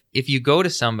if you go to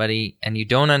somebody and you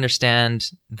don't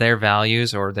understand their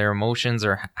values or their emotions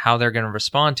or how they're going to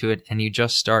respond to it, and you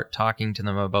just start talking to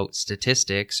them about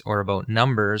statistics or about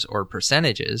numbers or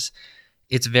percentages,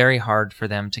 it's very hard for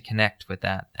them to connect with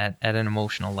that at an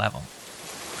emotional level.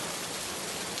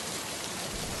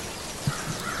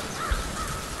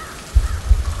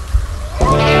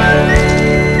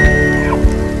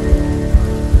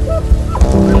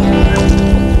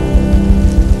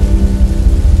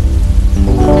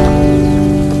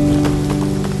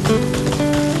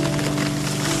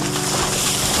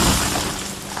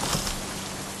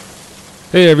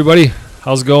 Hey everybody,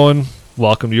 how's it going?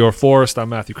 Welcome to Your Forest. I'm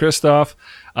Matthew Kristoff.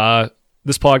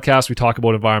 This podcast, we talk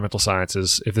about environmental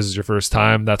sciences. If this is your first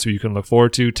time, that's what you can look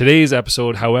forward to. Today's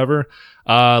episode, however,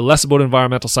 less about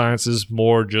environmental sciences,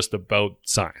 more just about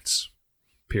science,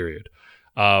 period.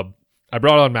 I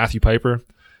brought on Matthew Piper.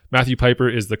 Matthew Piper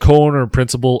is the co-owner and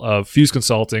principal of Fuse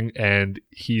Consulting, and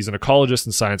he's an ecologist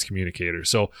and science communicator.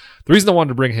 So the reason I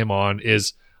wanted to bring him on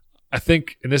is I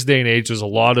think in this day and age, there's a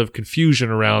lot of confusion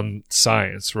around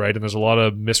science, right? And there's a lot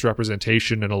of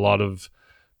misrepresentation and a lot of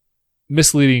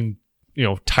misleading,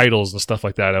 titles and stuff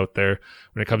like that out there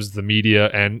when it comes to the media.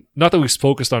 And not that we've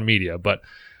focused on media, but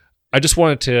I just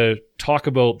wanted to talk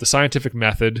about the scientific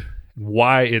method and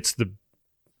why it's the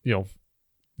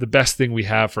best thing we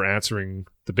have for answering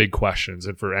the big questions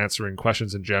and for answering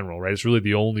questions in general, right? It's really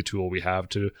the only tool we have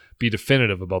to be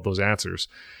definitive about those answers.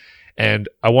 And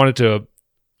I wanted to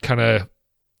kind of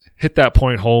hit that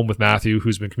point home with Matthew,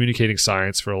 who's been communicating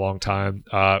science for a long time.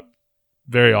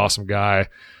 Very awesome guy.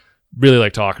 Really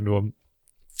like talking to him.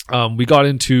 We got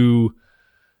into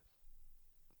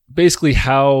basically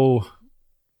how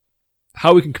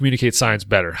we can communicate science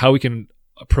better, how we can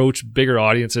approach bigger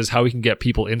audiences, how we can get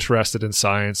people interested in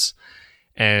science,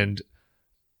 and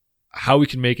how we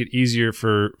can make it easier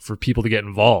for people to get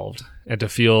involved and to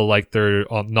feel like they're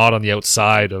not on the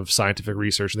outside of scientific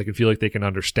research, and they can feel like they can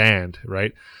understand,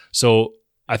 right? So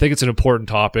I think it's an important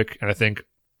topic, and I think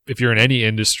if you're in any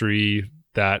industry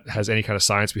that has any kind of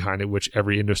science behind it, which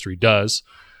every industry does,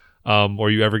 or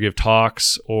you ever give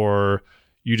talks, or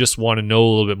you just want to know a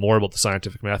little bit more about the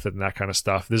scientific method and that kind of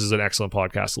stuff, this is an excellent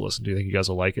podcast to listen to. I think you guys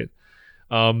will like it.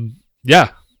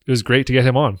 It was great to get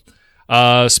him on.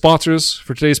 Sponsors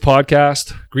for today's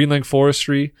podcast: Greenlink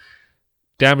Forestry,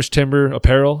 Damaged Timber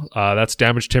Apparel. That's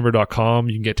damagedtimber.com.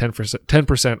 You can get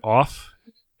 10% off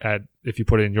if you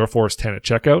put in Your Forest 10 at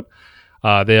checkout.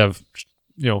 They have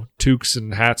toques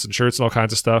and hats and shirts and all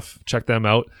kinds of stuff. Check them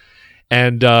out.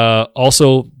 And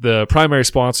also the primary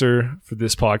sponsor for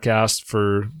this podcast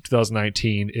for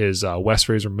 2019 is West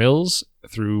Fraser Mills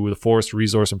through the Forest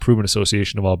Resource Improvement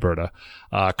Association of Alberta.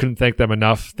 Couldn't thank them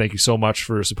enough. Thank you so much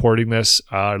for supporting this.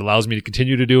 It allows me to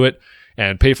continue to do it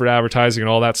and pay for advertising and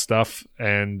all that stuff.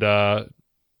 And it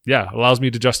allows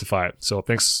me to justify it. So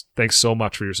thanks so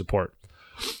much for your support.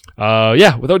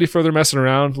 Without any further messing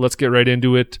around, let's get right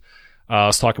into it.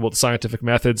 Let's talk about the scientific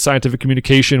method, scientific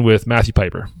communication with Matthew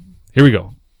Piper. Here we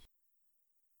go.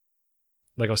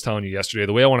 Like I was telling you yesterday,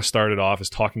 the way I want to start it off is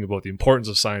talking about the importance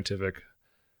of the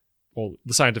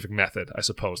scientific method, I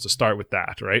suppose, to start with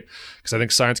that, right? Because I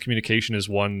think science communication is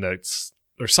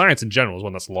or science in general is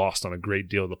one that's lost on a great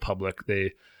deal of the public.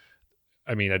 I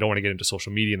don't want to get into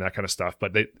social media and that kind of stuff,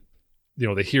 but they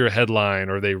hear a headline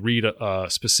or they read a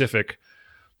specific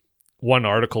one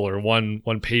article or one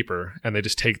paper, and they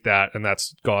just take that and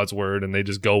that's God's word and they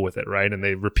just go with it, right? And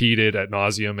they repeat it ad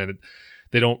nauseum, and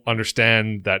they don't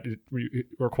understand that it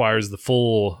requires the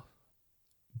full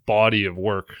body of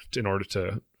work in order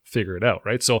to figure it out,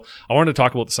 right? So I wanted to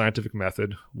talk about the scientific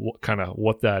method,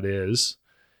 what that is,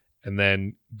 and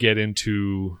then get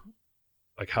into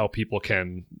like how people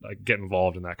can get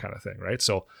involved in that kind of thing, right?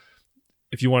 So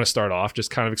if you want to start off, just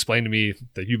kind of explain to me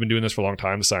that you've been doing this for a long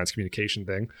time, the science communication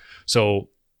thing. So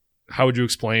how would you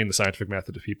explain the scientific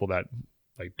method to people that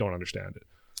don't understand it?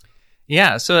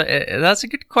 Yeah, so that's a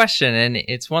good question, and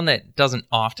it's one that doesn't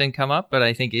often come up, but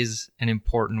I think is an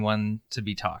important one to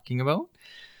be talking about.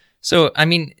 So,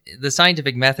 the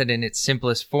scientific method in its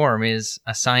simplest form is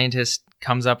a scientist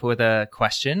comes up with a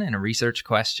question and a research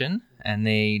question, and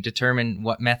they determine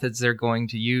what methods they're going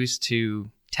to use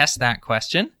to test that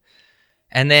question.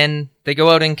 And then they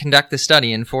go out and conduct the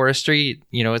study. In forestry,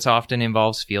 it often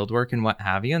involves field work and what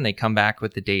have you, and they come back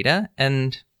with the data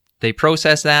and they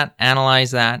process that,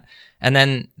 analyze that, and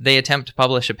then they attempt to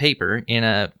publish a paper in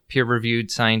a peer-reviewed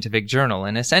scientific journal.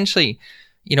 And essentially,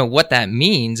 what that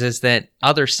means is that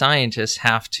other scientists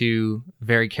have to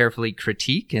very carefully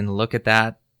critique and look at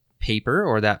that paper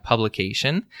or that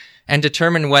publication and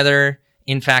determine whether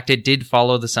in fact, it did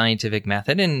follow the scientific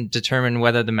method and determine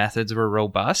whether the methods were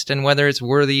robust and whether it's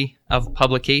worthy of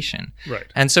publication. Right.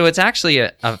 And so it's actually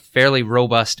a fairly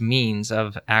robust means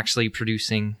of actually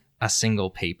producing a single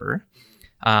paper.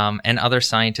 And other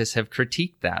scientists have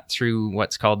critiqued that through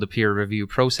what's called the peer review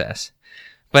process.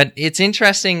 But it's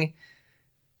interesting,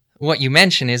 what you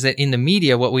mentioned is that in the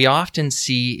media, what we often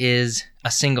see is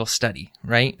a single study,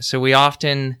 right? So we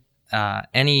often,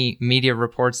 any media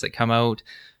reports that come out,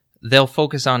 they'll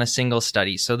focus on a single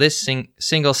study. So this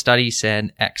single study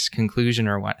said X conclusion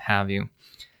or what have you.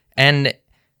 And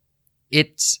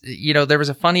it's, there was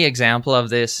a funny example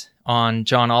of this on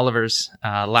John Oliver's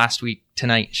Last Week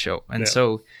Tonight show. And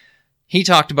so he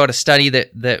talked about a study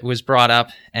that was brought up,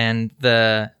 and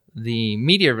the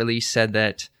media release said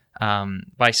that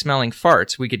by smelling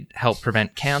farts, we could help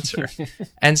prevent cancer.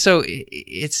 And so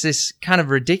it's this kind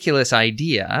of ridiculous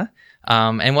idea.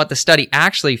 And what the study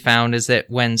actually found is that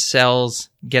when cells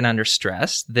get under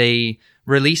stress, they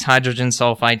release hydrogen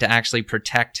sulfide to actually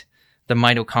protect the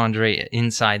mitochondria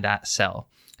inside that cell.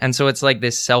 And so it's like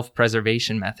this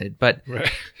self-preservation method. But,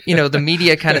 right. The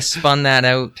media kind of spun that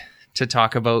out to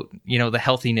talk about, the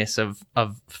healthiness of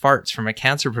farts from a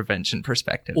cancer prevention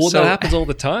perspective. Well, that happens all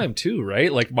the time too,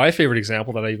 right? Like my favorite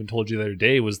example that I even told you the other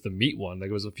day was the meat one. Like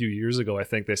it was a few years ago, I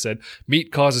think they said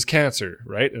meat causes cancer,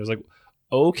 right? And it was like,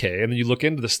 okay. And then you look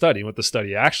into the study, and what the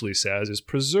study actually says is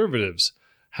preservatives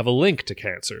have a link to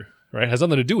cancer, right? It has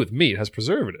nothing to do with meat, it has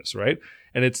preservatives, right?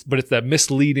 And it's that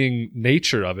misleading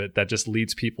nature of it that just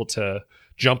leads people to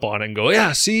jump on it and go,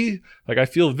 yeah, see, like I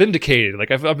feel vindicated.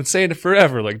 Like I've been saying it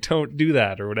forever. Like don't do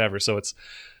that or whatever. So it's,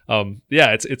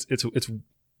 it's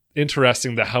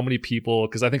interesting that how many people,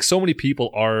 because I think so many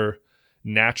people are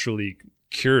naturally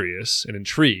curious and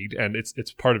intrigued, and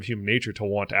it's part of human nature to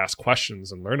want to ask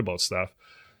questions and learn about stuff,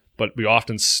 but we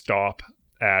often stop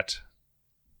at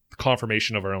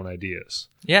confirmation of our own ideas.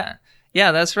 Yeah,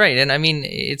 that's right. And I mean,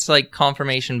 it's like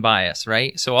confirmation bias,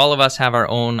 right? So all of us have our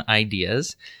own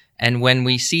ideas. And when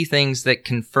we see things that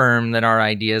confirm that our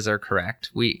ideas are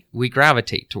correct, we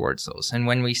gravitate towards those. And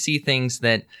when we see things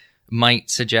that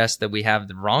might suggest that we have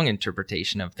the wrong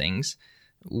interpretation of things,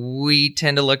 we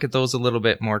tend to look at those a little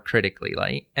bit more critically,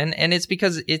 like, and it's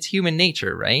because it's human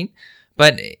nature, right?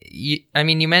 But you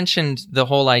mentioned the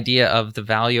whole idea of the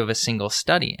value of a single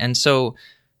study. And so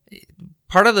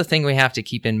part of the thing we have to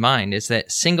keep in mind is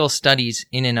that single studies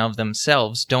in and of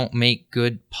themselves don't make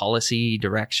good policy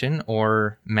direction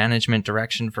or management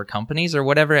direction for companies or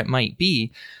whatever it might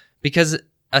be, because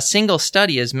a single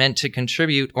study is meant to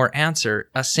contribute or answer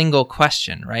a single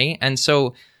question, right? And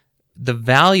so the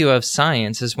value of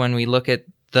science is when we look at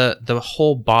the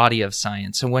whole body of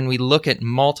science. So when we look at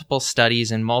multiple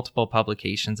studies and multiple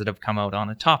publications that have come out on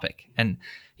a topic. And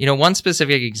one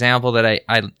specific example that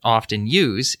I often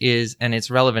use is, and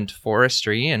it's relevant to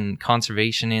forestry and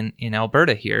conservation in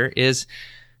Alberta here, is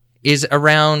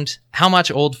around how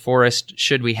much old forest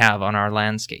should we have on our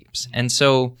landscapes. And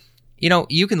so,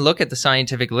 you can look at the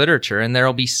scientific literature, and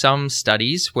there'll be some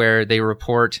studies where they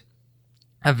report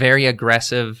a very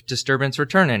aggressive disturbance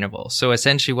return interval. So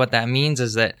essentially what that means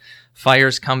is that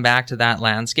fires come back to that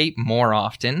landscape more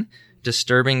often,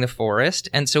 disturbing the forest.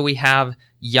 And so we have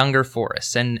younger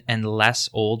forests and less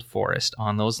old forest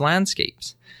on those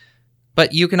landscapes.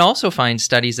 But you can also find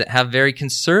studies that have very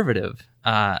conservative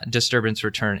disturbance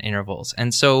return intervals.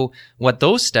 And so what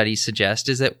those studies suggest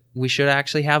is that we should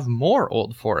actually have more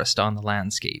old forest on the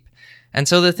landscape. And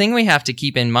so the thing we have to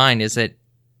keep in mind is that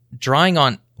drawing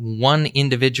on one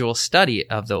individual study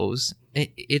of those,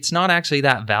 it's not actually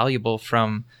that valuable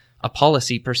from a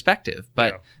policy perspective,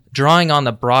 but drawing on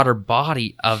the broader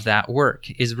body of that work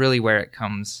is really where it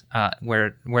comes,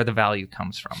 where the value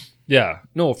comes from. Yeah,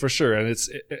 no, for sure. And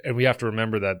and we have to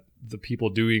remember that the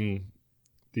people doing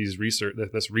this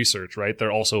research, right?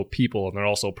 They're also people, and they're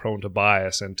also prone to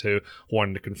bias and to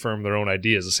wanting to confirm their own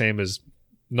ideas, the same as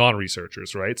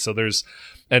non-researchers, right? So there's,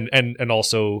 and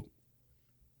also,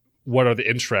 what are the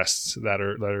interests that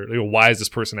are why is this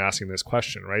person asking this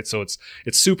question, right? So it's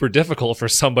super difficult for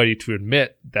somebody to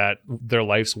admit that their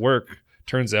life's work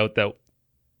turns out that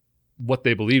what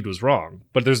they believed was wrong.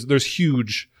 But there's a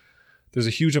huge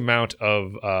amount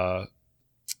of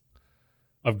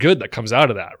good that comes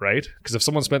out of that, right? Because if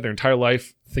someone spent their entire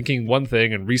life thinking one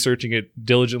thing and researching it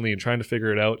diligently and trying to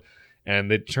figure it out,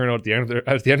 and they turn out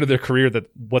at the end of their career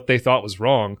that what they thought was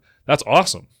wrong, that's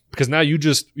awesome. Because now you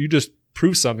just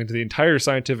prove something to the entire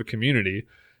scientific community,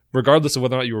 regardless of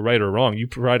whether or not you were right or wrong. You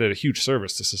provided a huge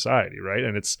service to society, right?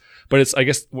 And it's I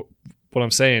guess what I'm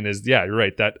saying is, yeah, you're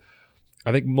right, that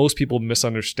I think most people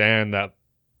misunderstand that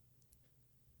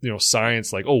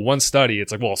science, like, oh, one study,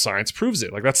 it's like, well, science proves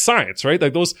it. Like, that's science, right?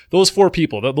 Like those 4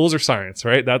 people, those are science,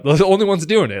 right? Those are the only ones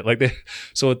doing it. Like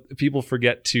so people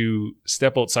forget to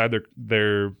step outside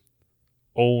their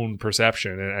own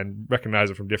perception and recognize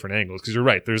it from different angles. Because you're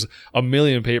right, there's a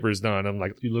million papers done, and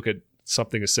like you look at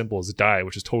something as simple as diet,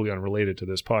 which is totally unrelated to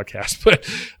this podcast, but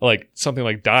like something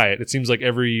like diet, it seems like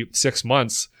every 6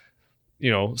 months,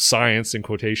 science in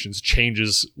quotations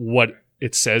changes what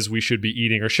it says we should be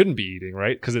eating or shouldn't be eating,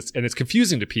 right? Because it's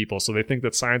confusing to people, so they think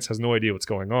that science has no idea what's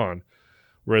going on,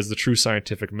 whereas the true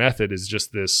scientific method is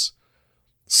just this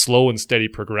slow and steady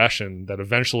progression that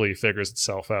eventually figures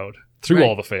itself out through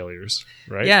all the failures,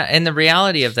 right? Yeah, and the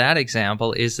reality of that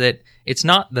example is that it's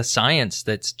not the science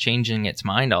that's changing its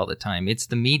mind all the time. It's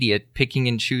the media picking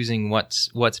and choosing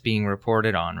what's being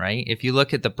reported on, right? If you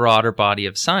look at the broader body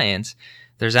of science,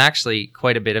 there's actually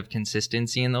quite a bit of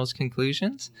consistency in those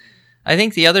conclusions. I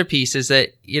think the other piece is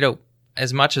that,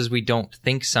 as much as we don't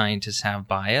think scientists have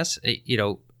bias,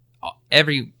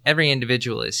 every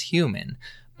individual is human,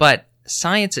 but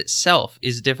science itself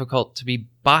is difficult to be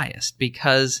biased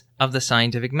because of the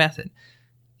scientific method.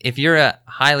 If you're a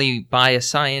highly biased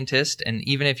scientist, and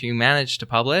even if you manage to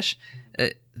publish,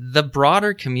 the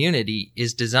broader community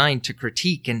is designed to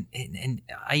critique and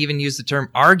I even use the term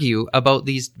argue about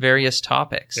these various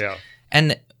topics. Yeah.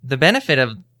 And the benefit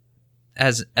of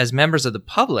as members of the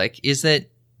public is that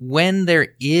when there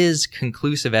is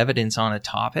conclusive evidence on a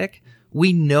topic,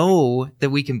 we know that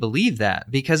we can believe that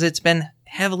because it's been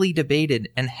heavily debated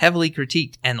and heavily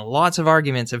critiqued, and lots of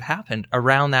arguments have happened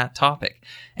around that topic.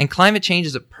 And climate change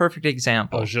is a perfect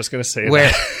example. I was just going to say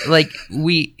where, that. like,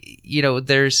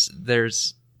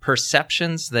 there's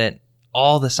perceptions that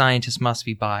all the scientists must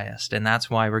be biased, and that's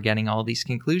why we're getting all these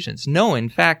conclusions. No, in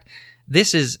fact,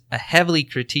 this is a heavily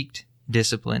critiqued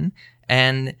discipline,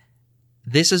 and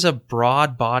this is a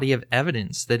broad body of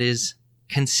evidence that is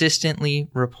consistently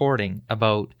reporting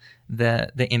about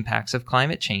the impacts of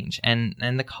climate change and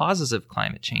the causes of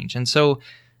climate change. And so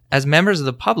as members of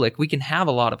the public, we can have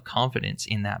a lot of confidence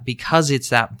in that because it's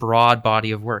that broad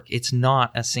body of work. It's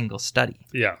not a single study.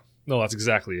 Yeah. No, that's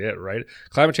exactly it, right?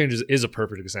 Climate change is a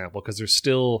perfect example because there's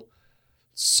still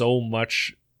so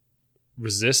much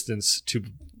resistance to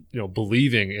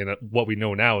believing in what we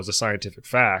know now as a scientific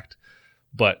fact.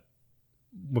 But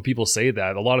when people say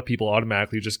that, a lot of people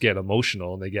automatically just get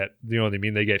emotional and they get,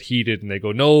 they get heated and they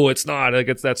go, no, it's not. Like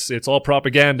it's all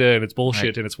propaganda and it's bullshit,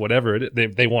 right, and it's whatever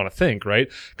they want to think,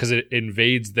 right? Because it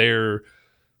invades their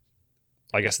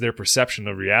perception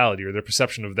of reality or their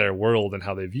perception of their world and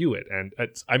how they view it. And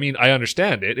I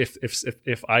understand it.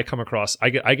 If I come across, I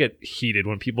get heated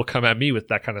when people come at me with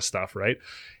that kind of stuff, right?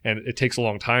 And it takes a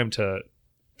long time to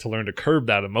learn to curb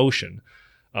that emotion.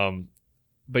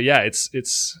 But yeah,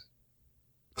 it's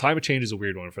climate change is a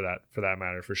weird one for that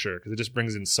matter, for sure, because it just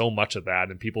brings in so much of that,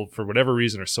 and people for whatever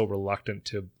reason are so reluctant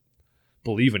to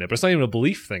believe in it. But it's not even a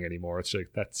belief thing anymore. It's like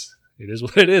it is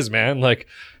what it is, man. Like,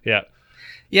 yeah.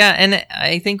 Yeah, and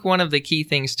I think one of the key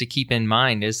things to keep in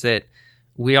mind is that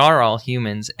we are all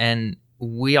humans and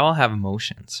we all have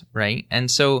emotions, right? And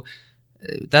so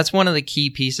that's one of the key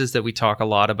pieces that we talk a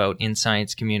lot about in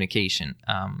science communication.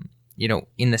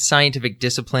 In the scientific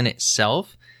discipline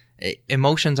itself,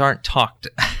 emotions aren't talked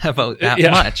about that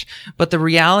much. But the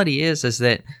reality is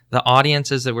that the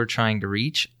audiences that we're trying to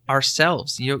reach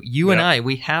ourselves, you and I,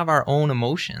 we have our own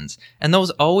emotions, and those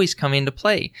always come into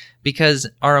play because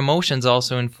our emotions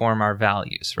also inform our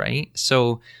values, right?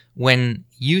 So when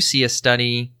you see a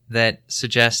study that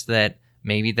suggests that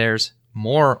maybe there's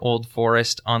more old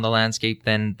forest on the landscape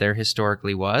than there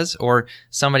historically was, or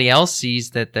somebody else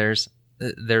sees that there's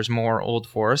more old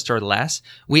forest or less,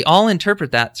 we all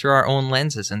interpret that through our own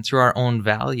lenses and through our own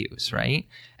values, right?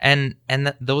 And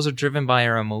those are driven by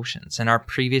our emotions and our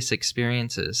previous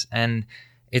experiences. And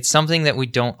it's something that we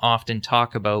don't often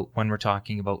talk about when we're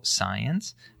talking about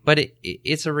science, but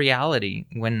it's a reality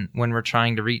when we're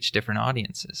trying to reach different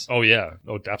audiences. Oh yeah,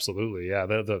 absolutely, yeah.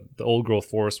 The old growth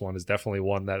forest one is definitely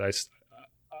one that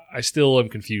I still am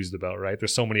confused about. Right?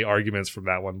 There's so many arguments from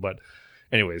that one, but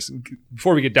anyways,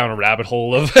 before we get down a rabbit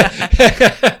hole of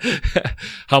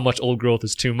how much old growth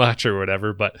is too much or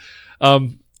whatever, but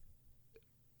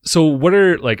so what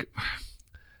do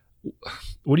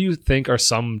you think are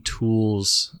some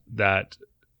tools that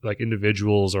like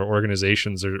individuals or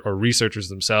organizations or researchers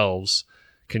themselves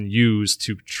can use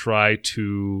to try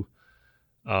to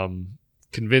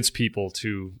convince people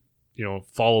to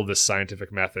follow this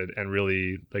scientific method and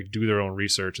really like do their own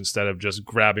research instead of just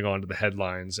grabbing onto the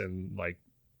headlines and like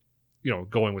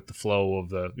going with the flow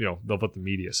of what the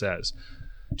media says?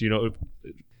 Do you know?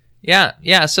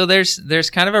 Yeah. So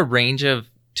there's kind of a range of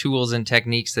tools and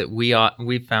techniques that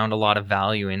we've found a lot of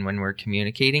value in when we're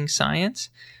communicating science.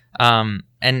 And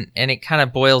it kind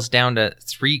of boils down to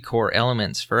 3 core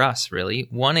elements for us, really.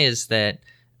 One is that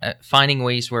finding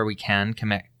ways where we can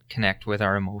connect with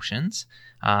our emotions.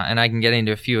 And I can get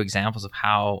into a few examples of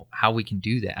how we can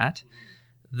do that.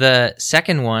 The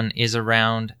second one is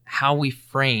around how we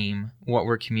frame what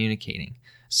we're communicating.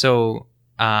 So,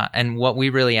 and what we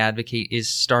really advocate is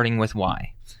starting with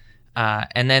why.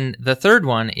 And then the third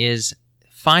one is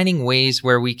finding ways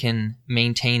where we can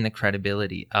maintain the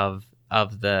credibility of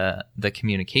the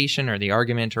communication or the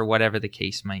argument or whatever the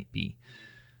case might be.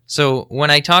 So when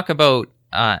I talk about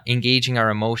engaging our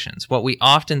emotions, what we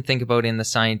often think about in the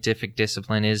scientific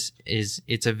discipline is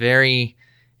it's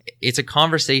a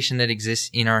conversation that exists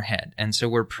in our head. And so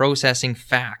we're processing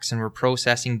facts and we're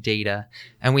processing data,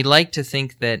 and we like to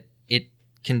think that it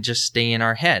can just stay in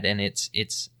our head, and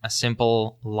it's a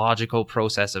simple logical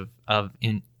process of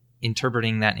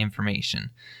interpreting that information.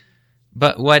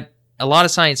 But what a lot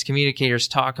of science communicators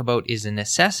talk about is a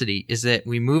necessity, is that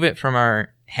we move it from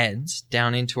our heads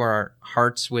down into our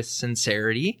hearts with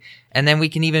sincerity, and then we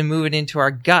can even move it into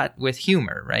our gut with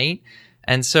humor, right?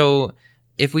 And so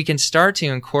if we can start to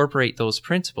incorporate those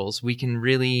principles, we can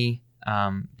really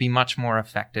be much more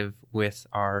effective with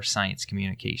our science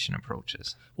communication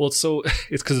approaches. Well,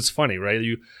 it's because it's funny, right?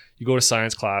 You go to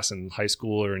science class in high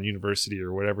school or in university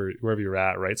or wherever you're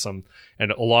at, right?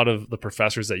 And a lot of the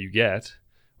professors that you get,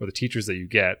 or the teachers that you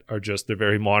get, they're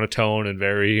very monotone and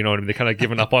very, they kind of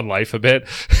given up on life a bit.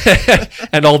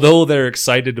 And although they're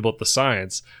excited about the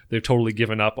science, they've totally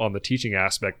given up on the teaching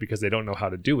aspect because they don't know how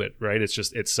to do it, right?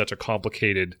 It's such a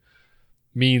complicated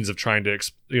means of trying to,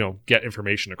 get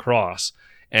information across.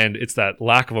 And it's that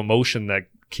lack of emotion that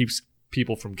keeps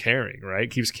people from caring, right?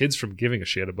 Keeps kids from giving a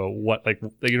shit about what, you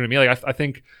know what I mean? I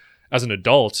think as an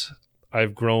adult,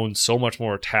 I've grown so much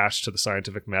more attached to the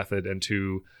scientific method and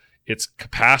to its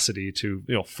capacity to,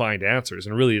 find answers.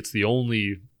 And really, it's the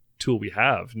only tool we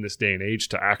have in this day and age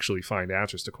to actually find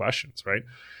answers to questions, right?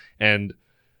 And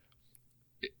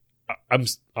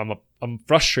I'm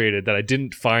frustrated that I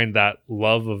didn't find that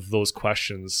love of those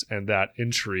questions and that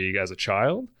intrigue as a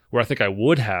child, where I think I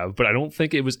would have, but I don't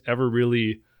think it was ever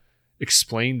really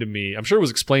explained to me. I'm sure it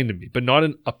was explained to me, but not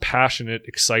in a passionate,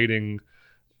 exciting,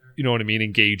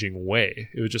 engaging way.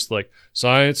 It was just like,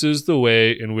 science is the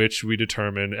way in which we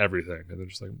determine everything. And they're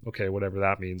just like, okay, whatever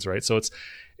that means, right? So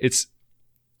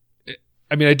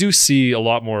I do see a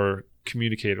lot more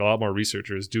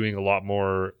researchers doing a lot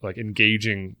more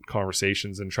engaging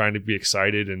conversations and trying to be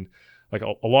excited. And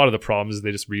a lot of the problems is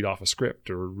they just read off a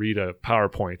script or read a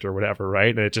PowerPoint or whatever,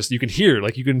 right? And it just, you can hear,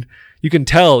 you can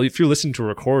tell if you're listening to a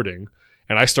recording,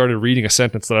 and I started reading a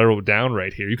sentence that I wrote down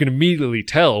right here, you can immediately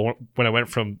tell when I went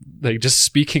from just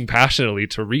speaking passionately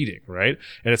to reading, right?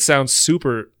 And it sounds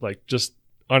super just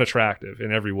unattractive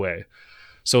in every way.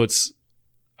 So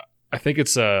I think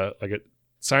it's a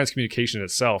science communication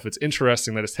itself. It's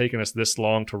interesting that it's taken us this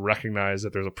long to recognize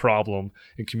that there's a problem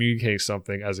in communicating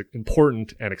something as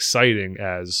important and exciting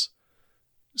as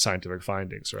scientific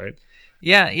findings, right?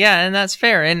 Yeah, and that's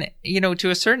fair. And to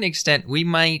a certain extent, we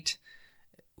might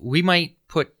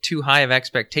put too high of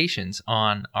expectations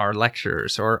on our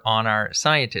lecturers or on our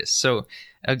scientists. So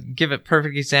I'll give a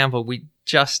perfect example. We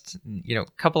just, a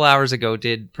couple hours ago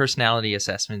did personality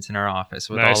assessments in our office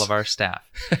with all of our staff.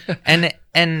 and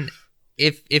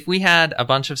if we had a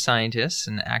bunch of scientists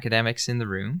and academics in the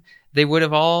room, they would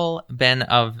have all been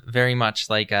of very much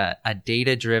a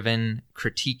data-driven,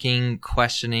 critiquing,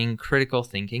 questioning, critical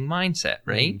thinking mindset,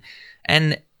 right?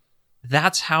 And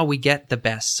that's how we get the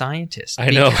best scientists.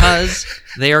 Because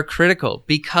they are critical,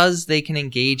 because they can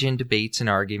engage in debates and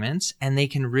arguments, and they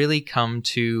can really come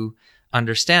to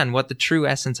understand what the true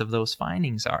essence of those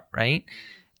findings are, right?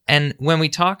 And when we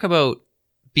talk about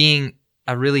being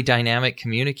a really dynamic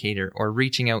communicator or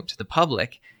reaching out to the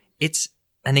public, it's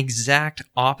an exact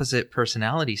opposite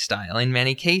personality style in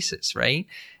many cases, right?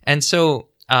 And so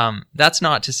that's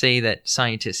not to say that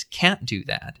scientists can't do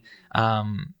that.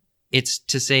 It's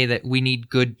to say that we need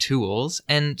good tools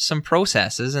and some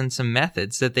processes and some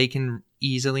methods that they can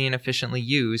easily and efficiently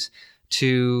use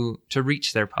to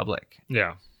reach their public.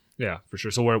 Yeah, for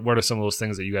sure. So what are some of those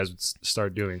things that you guys would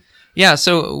start doing? Yeah,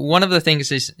 so one of the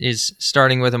things is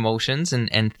starting with emotions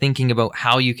and thinking about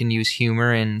how you can use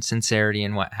humor and sincerity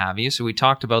and what have you. So we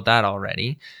talked about that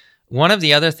already. One of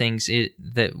the other things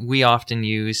that we often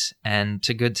use, and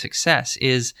to good success,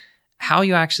 is how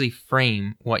you actually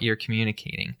frame what you're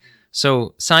communicating.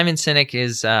 So Simon Sinek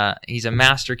is he's a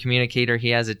master communicator. He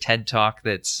has a TED Talk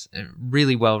that's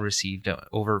really well received,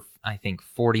 over I think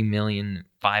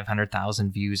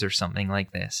 40,500,000 views or something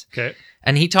like this. Okay.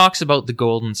 And he talks about the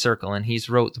golden circle, and he's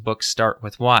wrote the book Start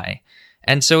With Why.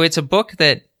 And so it's a book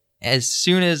that as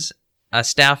soon as a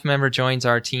staff member joins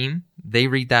our team, they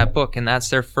read that book, and that's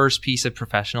their first piece of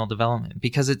professional development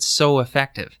because it's so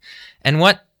effective. And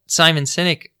what Simon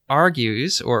Sinek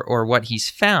argues, or what he's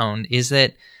found, is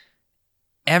that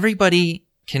everybody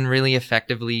can really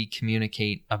effectively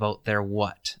communicate about their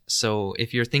what. So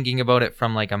if you're thinking about it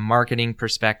from like a marketing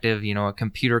perspective, a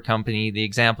computer company, the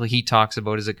example he talks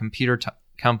about is a computer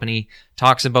company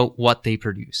talks about what they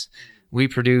produce. We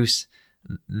produce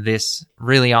this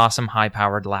really awesome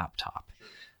high-powered laptop.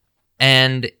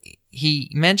 And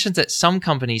he mentions that some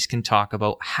companies can talk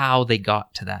about how they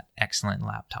got to that excellent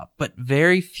laptop, but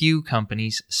very few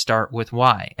companies start with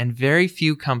why. And very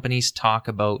few companies talk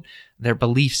about their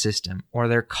belief system or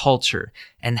their culture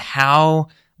and how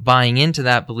buying into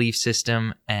that belief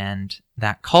system and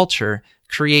that culture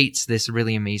creates this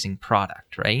really amazing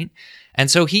product, right?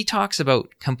 And so he talks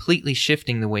about completely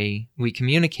shifting the way we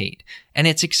communicate. And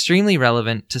it's extremely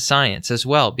relevant to science as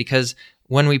well, because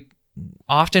when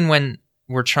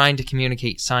we're trying to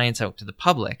communicate science out to the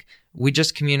public, we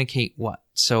just communicate what?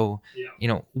 So,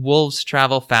 wolves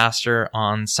travel faster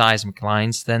on seismic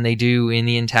lines than they do in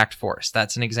the intact forest.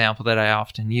 That's an example that I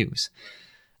often use.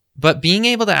 But being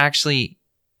able to actually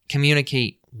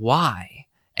communicate why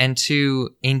and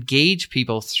to engage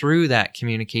people through that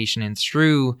communication and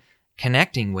through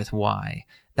connecting with why,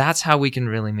 that's how we can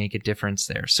really make a difference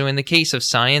there. So in the case of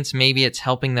science, maybe it's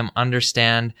helping them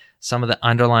understand some of the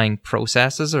underlying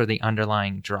processes or the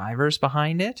underlying drivers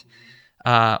behind it.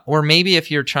 Or maybe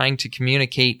if you're trying to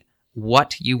communicate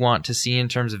what you want to see in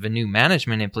terms of a new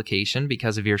management implication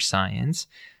because of your science,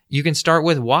 you can start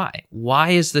with why. Why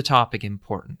is the topic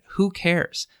important? Who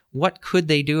cares? What could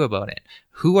they do about it?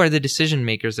 Who are the decision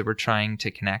makers that we're trying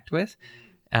to connect with?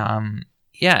 And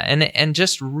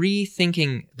just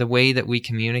rethinking the way that we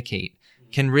communicate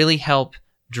can really help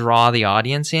draw the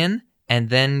audience in, and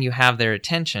then you have their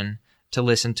attention to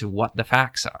listen to what the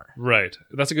facts are. Right.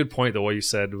 That's a good point, though. What you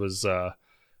said was,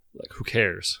 who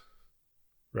cares?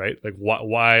 Right? Like,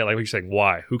 why? Like you're saying,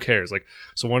 why? Who cares? Like,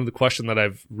 so one of the questions that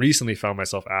I've recently found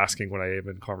myself asking when I am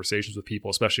in conversations with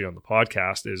people, especially on the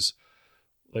podcast, is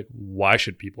like, why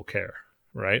should people care?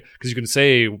 Right? Because you can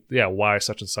say, why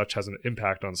such and such has an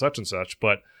impact on such and such,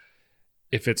 but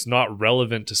if it's not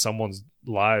relevant to someone's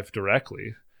life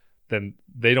directly, then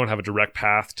they don't have a direct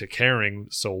path to caring.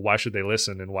 So why should they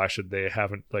listen, and why should they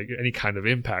have any kind of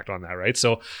impact on that? Right?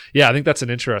 So I think that's an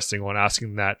interesting one,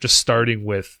 asking that, just starting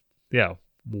with,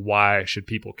 why should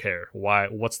people care?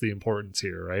 What's the importance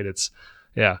here? Right?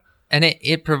 And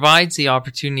it provides the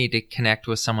opportunity to connect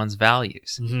with someone's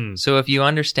values. Mm-hmm. So if you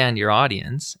understand your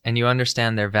audience and you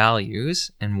understand their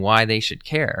values and why they should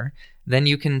care, then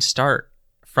you can start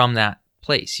from that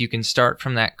place. You can start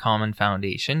from that common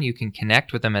foundation. You can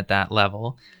connect with them at that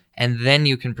level, and then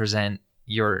you can present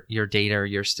your data or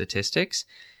your statistics.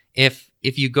 If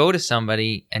you go to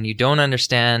somebody and you don't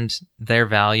understand their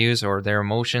values or their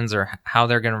emotions or how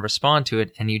they're going to respond to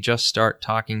it, and you just start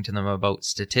talking to them about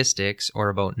statistics or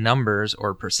about numbers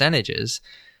or percentages,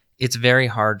 it's very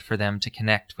hard for them to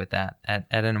connect with that at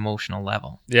an emotional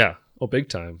level. Yeah. Oh, big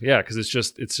time. Yeah. Cause it's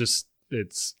just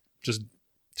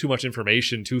too much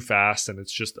information too fast. And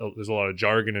it's just, there's a lot of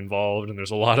jargon involved, and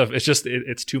there's a lot of,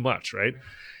 it's too much. Right.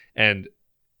 And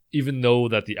even though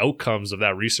that the outcomes of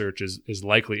that research is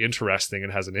likely interesting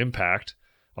and has an impact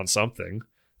on something,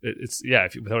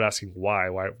 without asking why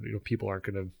people aren't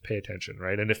going to pay attention,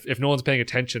 right? And if no one's paying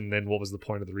attention, then what was the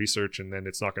point of the research? And then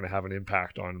it's not going to have an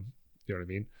impact on, you know what I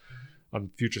mean, on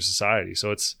future society.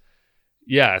 So it's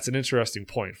an interesting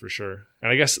point for sure.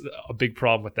 And I guess a big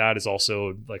problem with that is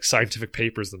also like scientific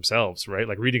papers themselves, right?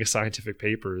 Like reading a scientific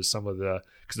paper is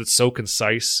because it's so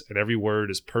concise and every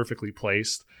word is perfectly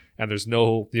placed. And there's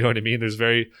no, you know what I mean?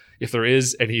 If there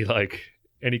is any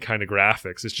kind of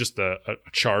graphics, it's just a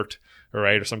chart,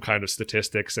 right? Or some kind of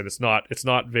statistics. And it's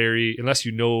not very, unless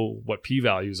you know what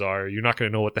p-values are, you're not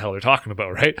going to know what the hell they're talking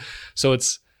about, right? So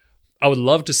I would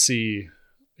love to see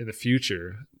in the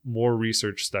future more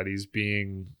research studies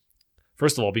being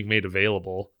made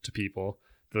available to people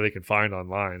that they can find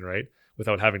online, right?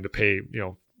 Without having to pay,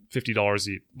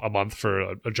 $50 a month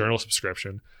for a journal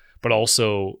subscription, but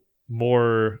also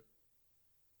more,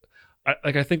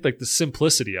 I think like the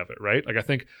simplicity of it, right? Like I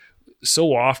think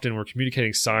so often we're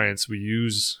communicating science, we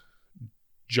use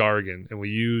jargon and we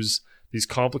use these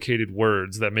complicated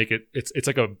words that make it's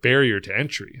like a barrier to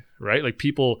entry, right? Like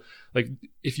people, like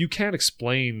if you can't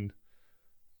explain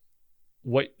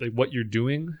what you're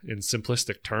doing in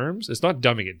simplistic terms, it's not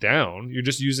dumbing it down. You're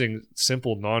just using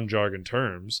simple non-jargon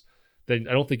terms. Then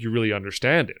I don't think you really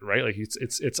understand it, right? Like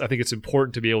it's I think it's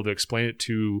important to be able to explain it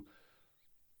to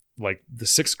like the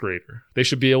sixth grader. They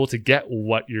should be able to get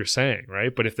what you're saying,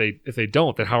 right? But if they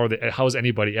don't, then how is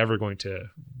anybody ever going to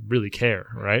really care,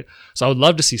 right? So I would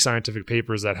love to see scientific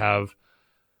papers that have,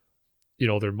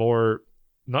 they're more,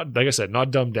 not, like I said,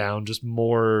 not dumbed down, just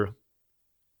more,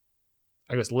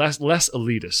 I guess, less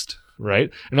elitist, right?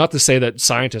 And not to say that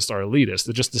scientists are elitist,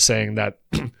 it's just to saying that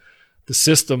the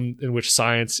system in which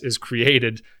science is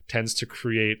created tends to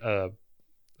create a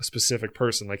specific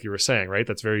person, like you were saying, right?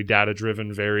 That's very data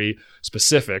driven, very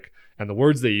specific, and the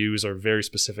words they use are very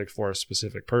specific for a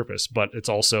specific purpose. But it's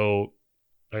also,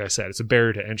 like I said, it's a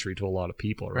barrier to entry to a lot of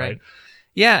people, right?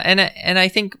 Yeah, and I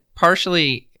think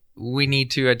partially we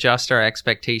need to adjust our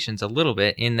expectations a little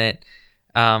bit in that,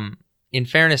 in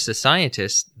fairness to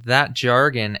scientists, that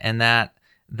jargon and that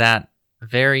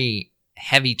very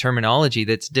heavy terminology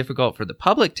that's difficult for the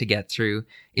public to get through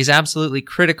is absolutely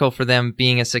critical for them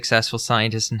being a successful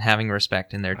scientist and having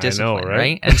respect in their discipline,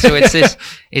 right? And so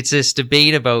it's this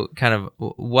debate about kind of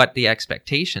what the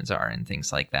expectations are and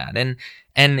things like that.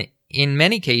 And in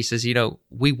many cases,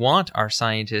 we want our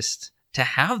scientists to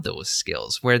have those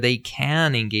skills where they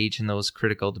can engage in those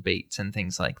critical debates and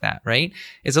things like that, right?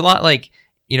 It's a lot like,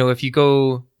 if you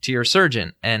go to your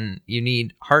surgeon and you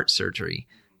need heart surgery,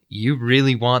 you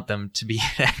really want them to be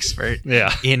an expert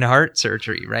in heart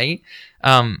surgery, right?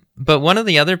 But one of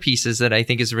the other pieces that I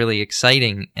think is really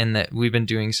exciting and that we've been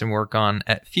doing some work on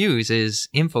at Fuse is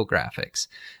infographics.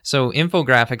 So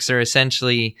infographics are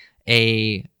essentially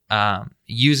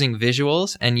using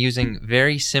visuals and using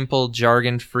very simple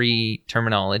jargon-free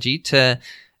terminology to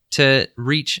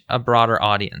reach a broader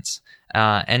audience.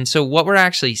 And so what we're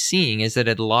actually seeing is that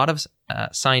a lot of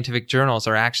scientific journals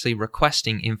are actually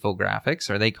requesting infographics,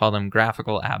 or they call them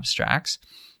graphical abstracts.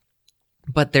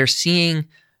 But they're seeing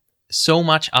so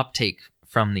much uptake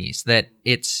from these that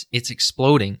it's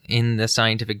exploding in the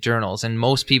scientific journals. And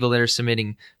most people that are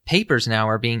submitting papers now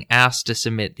are being asked to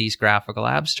submit these graphical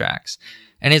abstracts.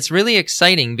 And it's really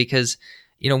exciting because,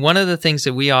 one of the things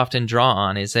that we often draw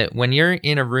on is that when you're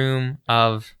in a room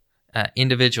of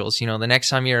individuals, the next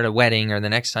time you're at a wedding or the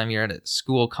next time you're at a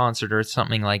school concert or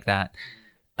something like that,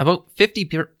 about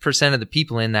 50% of the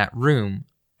people in that room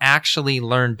actually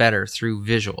learn better through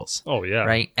visuals. Oh yeah.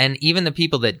 Right. And even the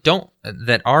people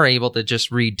that are able to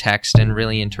just read text and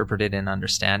really interpret it and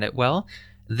understand it well,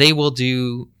 they will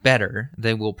do better.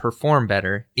 They will perform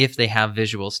better if they have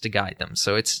visuals to guide them.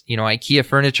 So it's, IKEA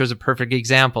furniture is a perfect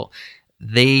example.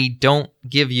 They don't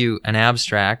give you an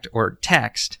abstract or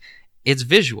text. It's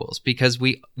visuals because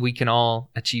we can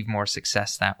all achieve more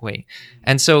success that way.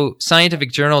 And so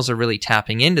scientific journals are really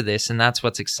tapping into this, and that's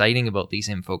what's exciting about these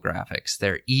infographics.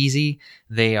 They're easy.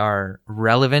 They are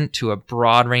relevant to a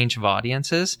broad range of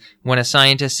audiences. When a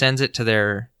scientist sends it to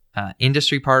their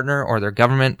industry partner or their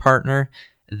government partner,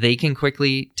 they can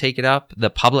quickly take it up.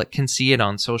 The public can see it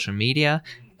on social media,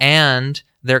 and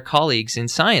their colleagues in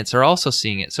science are also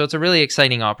seeing it. So it's a really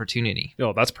exciting opportunity.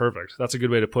 No, that's perfect. That's a good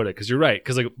way to put it. Because you're right.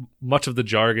 Because like much of the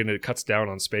jargon, it cuts down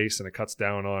on space and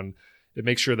it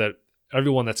makes sure that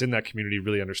everyone that's in that community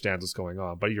really understands what's going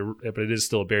on. But it is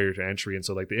still a barrier to entry. And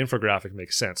so like the infographic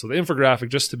makes sense. So the infographic,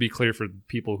 just to be clear for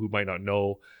people who might not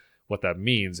know what that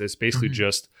means, is basically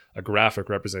just a graphic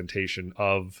representation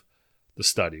of the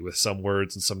study with some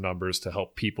words and some numbers to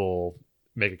help people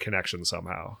make a connection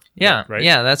somehow. Yeah, right?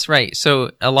 Yeah, that's right.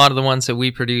 So a lot of the ones that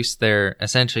we produce, they're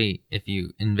essentially, if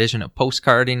you envision a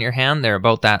postcard in your hand, they're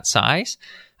about that size.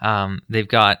 They've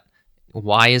got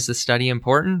why is the study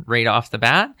important right off the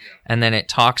bat, and then it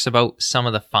talks about some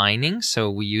of the findings.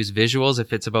 So we use visuals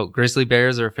if it's about grizzly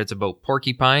bears, or if it's about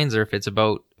porcupines, or if it's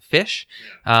about fish.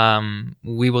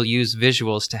 We will use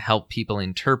visuals to help people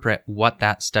interpret what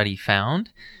that study found.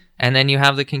 And then you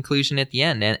have the conclusion at the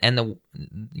end, and the,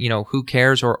 who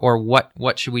cares or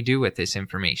what should we do with this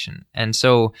information? And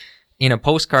so in a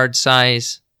postcard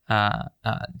size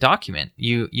document,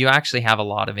 you actually have a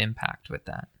lot of impact with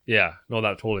that. Yeah, no,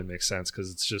 that totally makes sense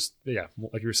because it's just,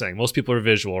 like you were saying, most people are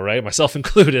visual, right? Myself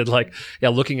included.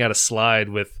 Looking at a slide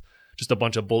with just a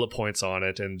bunch of bullet points on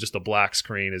it and just a black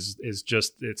screen is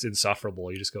just, it's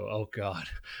insufferable. You just go, oh God,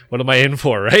 what am I in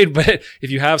for, right? But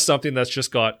if you have something that's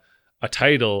just got a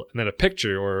title and then a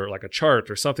picture or like a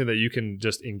chart or something that you can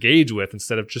just engage with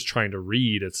instead of just trying to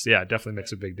read, it definitely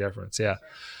makes a big difference. Yeah.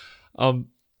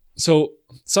 So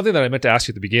something that I meant to ask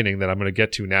you at the beginning that I'm going to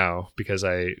get to now because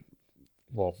it's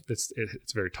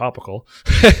very topical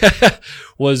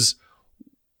was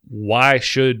why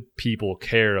should people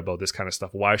care about this kind of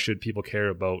stuff? Why should people care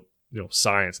about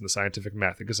science and the scientific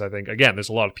method, because I think, again, there's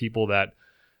a lot of people that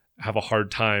have a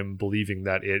hard time believing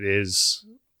that it is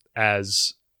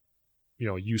as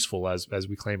useful as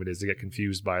we claim it is. They get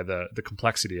confused by the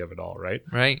complexity of it all, right?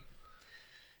 Right.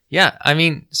 Yeah, I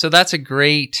mean, so that's a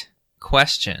great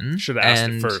question. Should have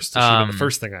asked it first. It should have been the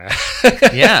first thing I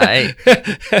asked. Yeah,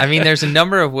 I mean, there's a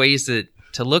number of ways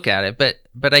to look at it,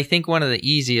 but I think one of the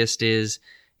easiest is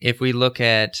if we look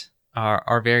at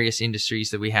our various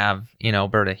industries that we have in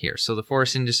Alberta here. So the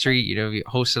forest industry, you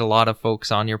hosted a lot of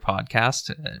folks on your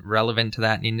podcast relevant to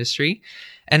that industry.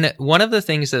 And one of the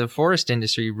things that the forest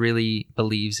industry really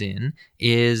believes in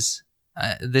is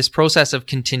this process of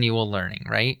continual learning,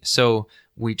 right? So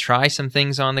we try some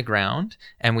things on the ground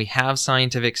and we have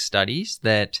scientific studies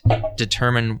that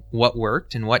determine what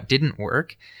worked and what didn't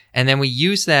work. And then we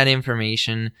use that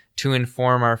information to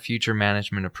inform our future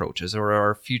management approaches or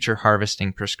our future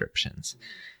harvesting prescriptions.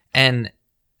 And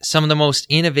some of the most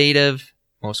innovative,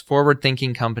 most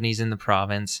forward-thinking companies in the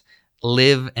province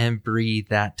live and breathe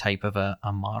that type of a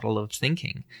model of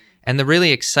thinking. And the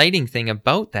really exciting thing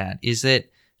about that is that,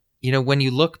 when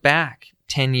you look back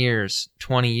 10 years,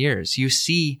 20 years, you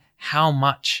see how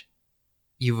much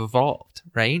you've evolved,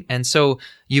 right? And so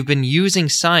you've been using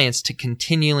science to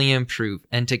continually improve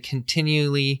and to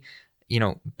continually,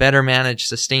 better manage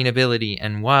sustainability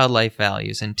and wildlife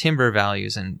values and timber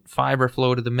values and fiber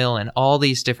flow to the mill and all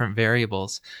these different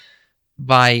variables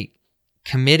by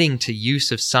committing to use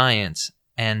of science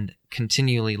and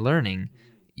continually learning.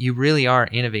 You really are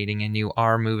innovating and you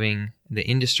are moving the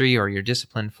industry or your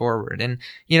discipline forward. And,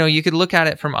 you could look at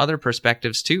it from other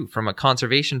perspectives too, from a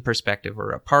conservation perspective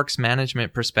or a parks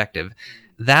management perspective.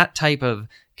 That type of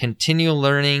continual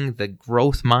learning, the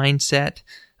growth mindset,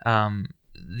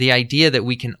 the idea that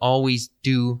we can always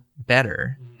do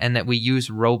better and that we use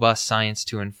robust science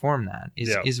to inform that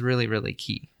is really, really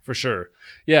key. For sure.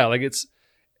 Yeah.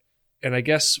 And I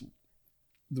guess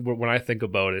when I think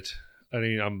about it, I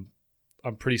mean,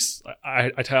 I'm pretty,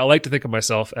 I like to think of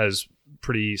myself as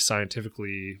pretty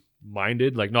scientifically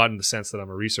minded, like not in the sense that I'm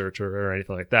a researcher or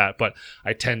anything like that, but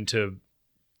I tend to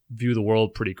view the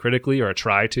world pretty critically, or I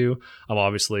try to. I'm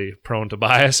obviously prone to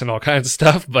bias and all kinds of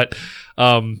stuff, but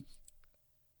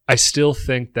I still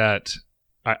think that,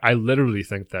 I literally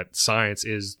think that science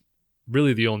is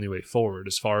really the only way forward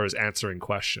as far as answering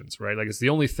questions, right? Like it's the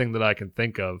only thing that I can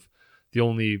think of,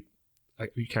 you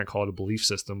can't call it a belief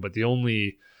system, but the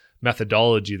only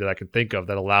methodology that I can think of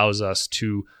that allows us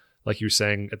to, like you were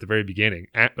saying at the very beginning,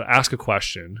 ask a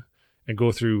question and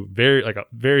go through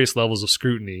various levels of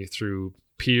scrutiny through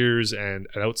peers and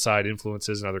outside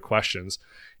influences and other questions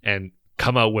and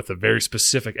come out with a very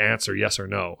specific answer, yes or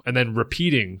no, and then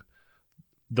repeating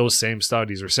those same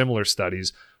studies or similar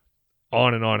studies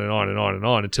on and on and on and on and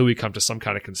on until we come to some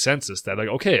kind of consensus that, like,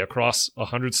 okay, across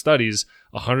 100 studies,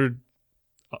 100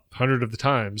 of the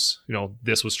times,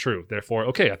 this was true. Therefore,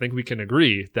 okay, I think we can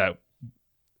agree that,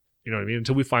 you know what I mean?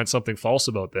 Until we find something false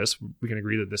about this, we can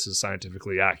agree that this is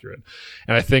scientifically accurate.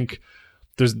 And I think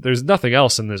there's nothing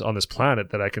else on this planet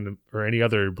that I can, or any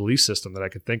other belief system that I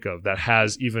can think of that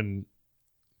has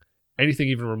anything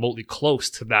even remotely close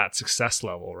to that success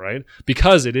level, right?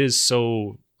 Because it is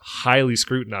so highly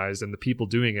scrutinized and the people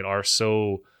doing it are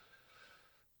so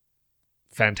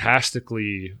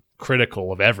fantastically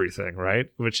critical of everything,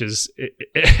 right? Which is,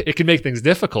 it can make things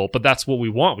difficult, but that's what we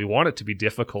want. We want it to be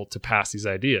difficult to pass these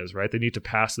ideas, right? They need to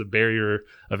pass the barrier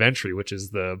of entry, which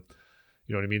is the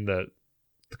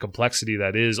complexity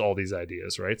that is all these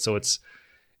ideas, right? So it's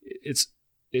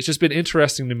just been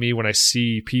interesting to me when I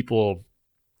see people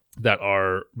that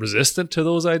are resistant to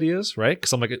those ideas, right?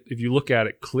 Because I'm like, if you look at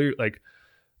it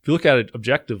if you look at it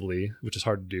objectively, which is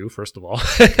hard to do, first of all,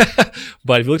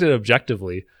 but if you looked at it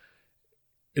objectively,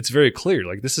 it's very clear.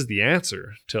 Like, this is the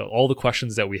answer to all the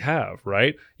questions that we have,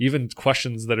 right? Even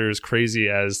questions that are as crazy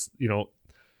as,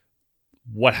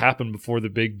 what happened before the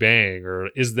Big Bang, or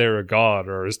is there a God,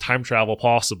 or is time travel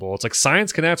possible? It's like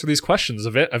science can answer these questions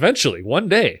eventually, one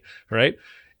day, right?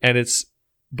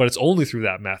 But it's only through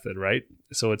that method, right?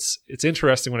 So it's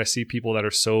interesting when I see people that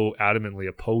are so adamantly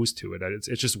opposed to it.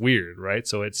 It's just weird, right?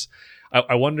 So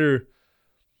I wonder,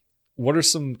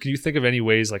 can you think of any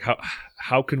ways, like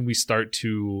how can we start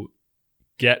to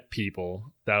get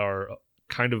people that are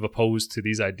kind of opposed to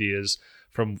these ideas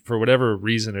for whatever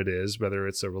reason it is, whether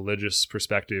it's a religious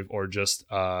perspective or just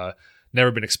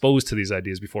never been exposed to these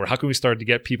ideas before? How can we start to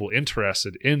get people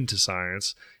interested into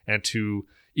science and to,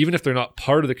 even if they're not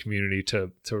part of the community,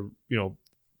 to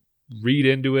read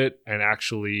into it and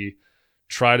actually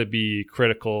try to be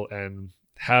critical and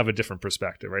have a different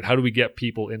perspective, right? How do we get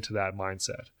people into that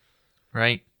mindset?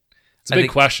 Right. It's a I big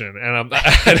think- question,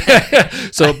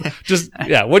 and so just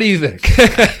what do you think?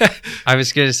 I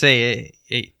was going to say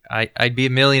I'd be a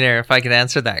millionaire if I could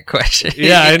answer that question.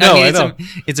 Yeah, I know. I know.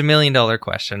 It's $1 million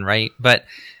question, right? But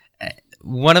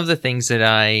one of the things that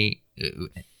I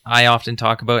often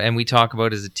talk about, and we talk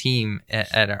about as a team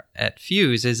at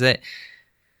Fuse, is that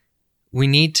we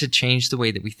need to change the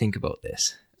way that we think about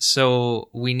this. So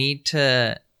we need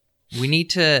to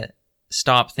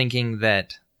stop thinking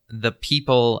that the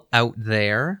people out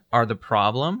there are the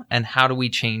problem, and how do we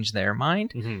change their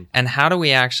mind? Mm-hmm. And how do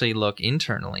we actually look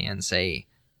internally and say,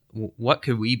 what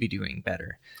could we be doing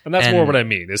better? And that's more what I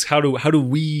mean, is how do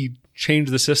we change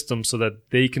the system so that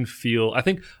they can feel, I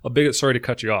think sorry to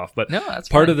cut you off, but No, that's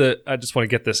part fine. of I just want to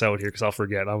get this out here because I'll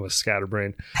forget. I'm a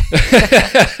scatterbrain.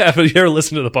 If you ever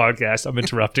listen to the podcast, I'm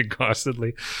interrupting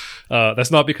constantly.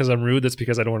 That's not because I'm rude. That's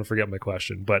because I don't want to forget my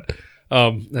question. But,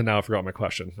 and now I forgot my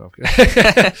question.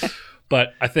 Okay.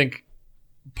 But I think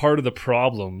part of the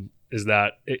problem is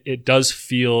that it does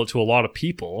feel to a lot of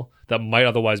people that might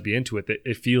otherwise be into it, that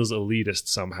it feels elitist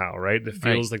somehow, right? It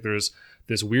feels like there's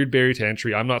this weird barrier to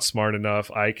entry. I'm not smart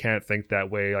enough. I can't think that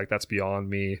way. Like, that's beyond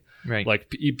me. Right. Like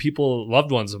people,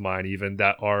 loved ones of mine even,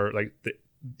 that are like,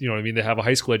 you know what I mean? They have a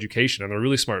high school education and they're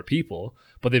really smart people,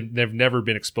 but they've never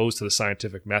been exposed to the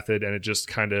scientific method, and it just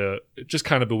kind of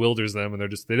bewilders them,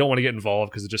 and they don't want to get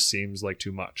involved because it just seems like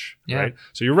too much. Yeah. Right.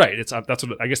 So you're right.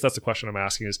 I guess that's the question I'm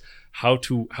asking, is how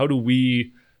do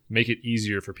we make it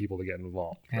easier for people to get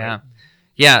involved? Right? Yeah.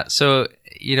 Yeah. So,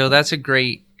 that's a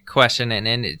great question.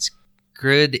 And it's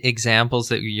good examples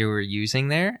that you were using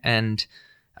there. And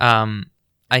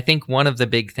I think one of the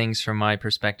big things from my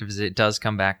perspective is it does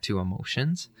come back to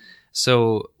emotions.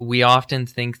 So we often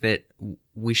think that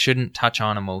we shouldn't touch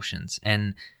on emotions.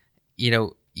 And,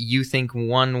 you think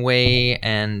one way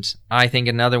and I think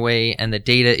another way, and the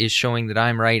data is showing that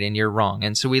I'm right and you're wrong.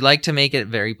 And so we like to make it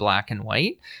very black and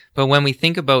white. But when we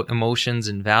think about emotions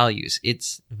and values,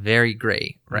 it's very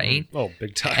gray, right? Mm-hmm. Oh,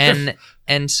 big time.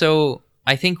 And so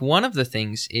I think one of the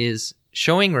things is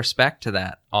showing respect to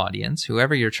that audience,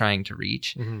 whoever you're trying to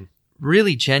reach, Mm-hmm.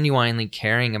 really genuinely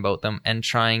caring about them and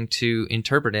trying to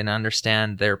interpret and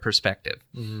understand their perspective.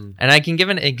 Mm-hmm. And I can give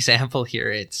an example here.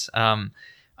 It's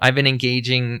I've been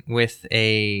engaging with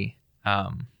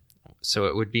so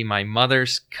it would be my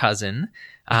mother's cousin,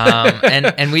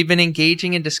 and we've been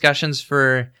engaging in discussions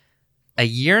for a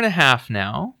year and a half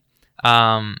now.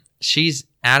 She's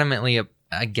adamantly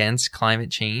against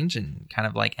climate change and kind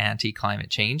of like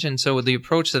anti-climate change. And so the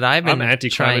approach that I've been I'm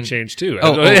anti-climate change too.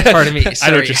 Oh, pardon me.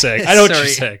 I know what you're saying. I know what you're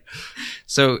saying.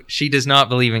 So she does not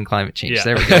believe in climate change. Yeah.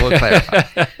 There we go. We'll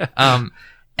clarify.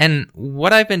 And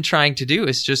what I've been trying to do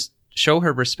is just show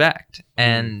her respect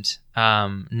and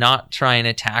not try and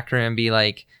attack her and be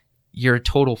like, you're a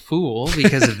total fool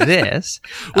because of this.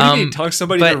 What do you mean? Talk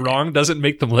somebody they're wrong doesn't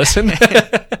make them listen?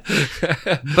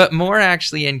 But more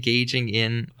actually engaging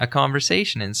in a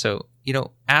conversation. And so,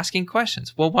 asking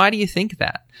questions. Well, why do you think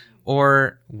that?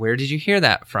 Or where did you hear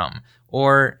that from?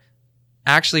 Or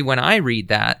actually, when I read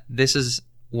that, this is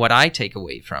what I take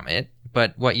away from it.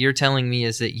 But what you're telling me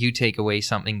is that you take away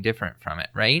something different from it,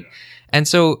 right? And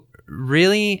so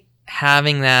really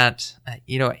having that, I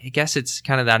guess it's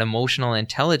kind of that emotional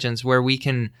intelligence where we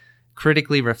can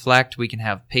critically reflect, we can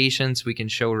have patience, we can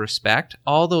show respect,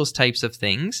 all those types of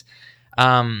things.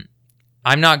 I'm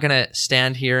not going to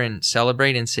stand here and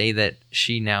celebrate and say that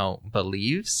she now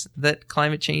believes that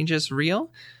climate change is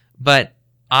real, but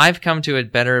I've come to a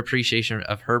better appreciation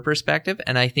of her perspective,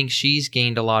 and I think she's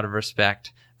gained a lot of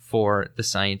respect for the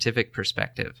scientific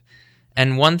perspective.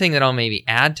 And one thing that I'll maybe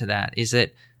add to that is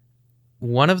that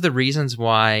one of the reasons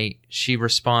why she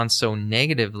responds so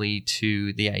negatively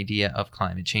to the idea of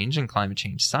climate change and climate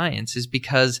change science is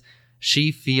because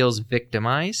she feels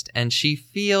victimized, and she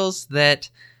feels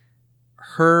that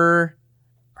her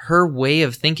way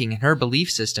of thinking and her belief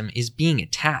system is being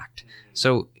attacked.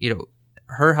 So,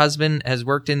 her husband has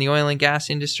worked in the oil and gas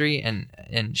industry,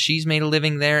 and she's made a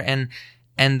living there,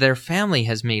 and their family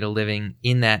has made a living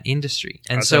in that industry.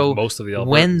 And so most of the Albertans,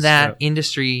 when that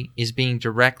industry is being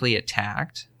directly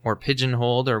attacked or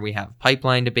pigeonholed, or we have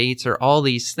pipeline debates or all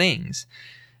these things,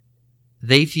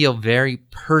 they feel very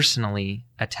personally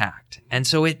attacked. And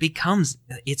so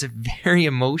it's a very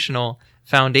emotional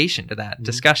foundation to that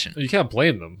discussion. You can't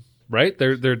blame them, right?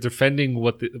 They're defending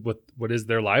what is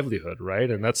their livelihood, right?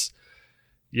 And that's,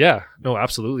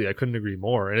 absolutely. I couldn't agree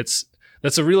more. And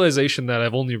that's a realization that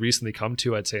I've only recently come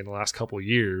to, I'd say in the last couple of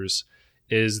years,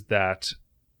 is that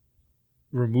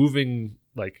removing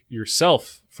like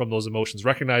yourself from those emotions,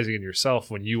 recognizing in yourself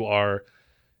when you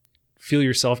feel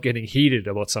yourself getting heated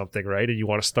about something, right? And you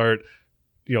want to start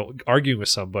arguing with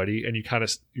somebody, and you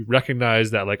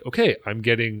recognize that, like, okay,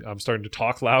 I'm starting to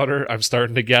talk louder. I'm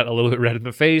starting to get a little bit red in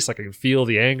the face. Like, I can feel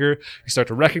the anger. You start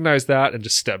to recognize that and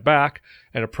just step back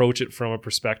and approach it from a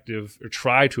perspective, or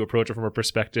try to approach it from a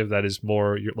perspective that is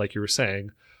more, like you were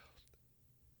saying,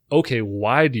 okay,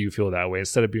 why do you feel that way?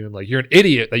 Instead of being like, you're an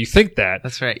idiot that you think that.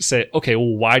 That's right. Say, okay,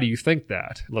 well, why do you think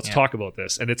that? Let's talk about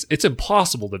this. And it's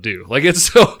impossible to do. Like, it's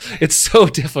so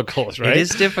difficult, right? It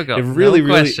is difficult. It really, no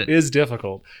question. really is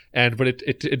difficult. But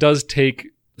it does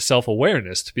take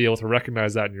self-awareness to be able to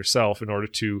recognize that in yourself in order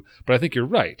to, but I think you're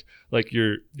right. Like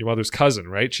your mother's cousin,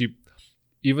 right?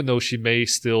 Even though she may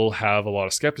still have a lot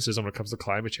of skepticism when it comes to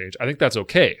climate change, I think that's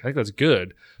okay. I think that's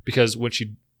good, because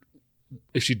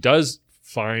if she does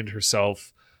find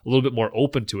herself a little bit more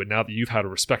open to it now that you've had a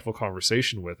respectful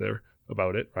conversation with her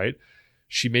about it, right?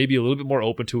 She may be a little bit more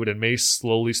open to it and may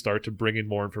slowly start to bring in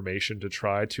more information to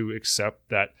try to accept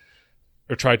that,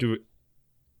 or try to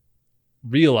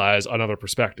realize another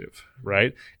perspective,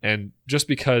 right? And just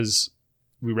because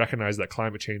we recognize that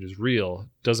climate change is real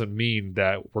doesn't mean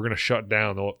that we're going to shut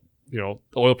down the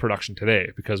oil production today,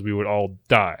 because we would all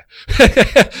die.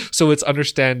 So it's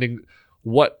understanding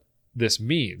what this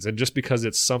means, and just because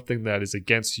it's something that is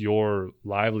against your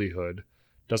livelihood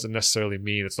doesn't necessarily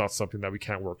mean it's not something that we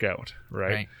can't work out,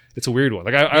 right? It's a weird one.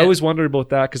 Like I always wondered about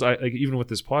that, because even with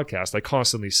this podcast, I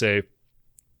constantly say,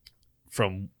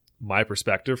 from my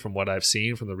perspective, from what I've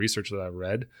seen, from the research that I've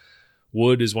read,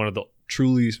 wood is one of the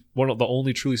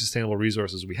only truly sustainable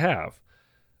resources we have.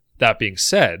 That being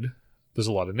said, there's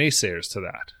a lot of naysayers to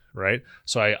that, right?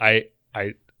 So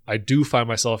I do find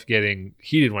myself getting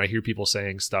heated when I hear people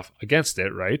saying stuff against it,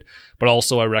 right? But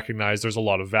also I recognize there's a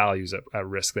lot of values at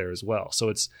risk there as well. So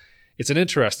it's an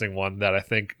interesting one that I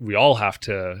think we all have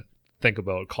to think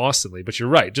about constantly. But you're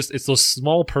right. Just it's those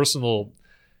small personal.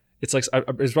 It's like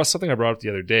it's something I brought up the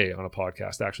other day on a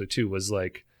podcast actually too. Was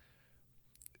like,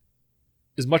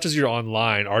 as much as you're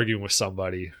online arguing with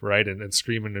somebody, right, and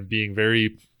screaming and being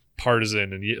very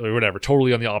partisan and or whatever,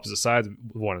 totally on the opposite sides of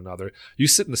one another, you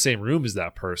sit in the same room as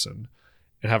that person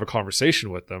and have a conversation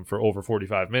with them for over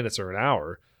 45 minutes or an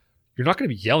hour, you're not going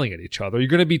to be yelling at each other. You're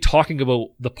going to be talking about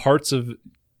the parts of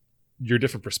your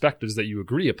different perspectives that you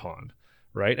agree upon,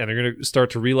 right? And they're going to start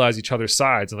to realize each other's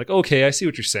sides and like, okay, I see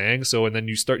what you're saying. So, and then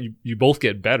you both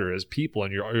get better as people,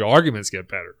 and your arguments get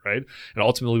better, right? And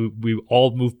ultimately we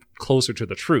all move closer to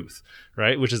the truth,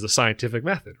 right? Which is the scientific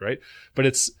method, right? But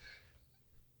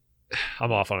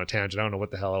I'm off on a tangent. I don't know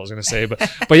what the hell I was going to say, but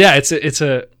yeah, it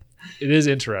is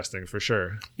interesting for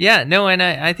sure. Yeah, no, and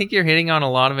I think you're hitting on a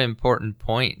lot of important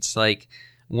points. Like,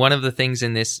 one of the things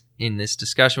in this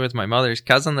discussion with my mother's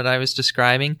cousin that I was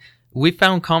describing, we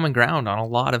found common ground on a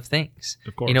lot of things.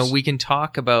 Of course. We can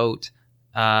talk about,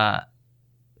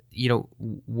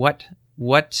 we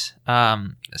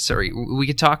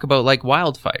could talk about like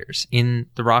wildfires in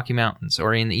the Rocky Mountains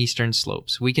or in the eastern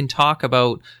slopes. We can talk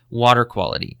about water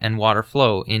quality and water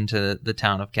flow into the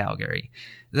town of Calgary.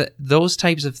 Those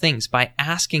types of things. By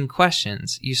asking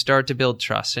questions, you start to build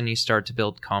trust and you start to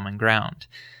build common ground.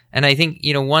 And I think,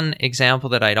 one example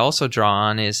that I'd also draw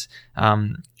on is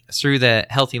through the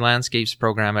Healthy Landscapes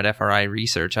program at FRI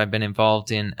Research, I've been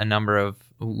involved in a number of,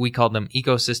 we call them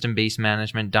ecosystem-based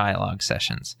management dialogue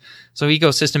sessions. So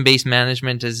ecosystem-based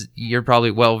management, as you're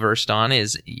probably well-versed on,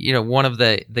 is one of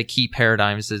the key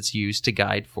paradigms that's used to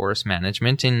guide forest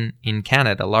management in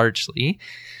Canada largely.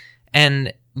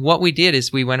 And what we did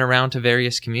is we went around to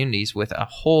various communities with a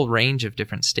whole range of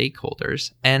different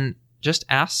stakeholders and just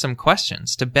asked some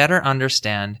questions to better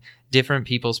understand different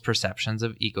people's perceptions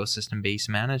of ecosystem-based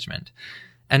management.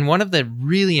 And one of the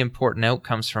really important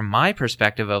outcomes from my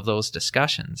perspective of those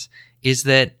discussions is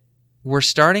that we're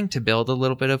starting to build a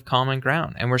little bit of common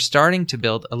ground, and we're starting to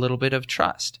build a little bit of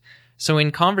trust. So in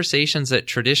conversations that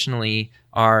traditionally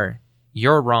are,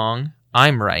 you're wrong,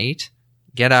 I'm right,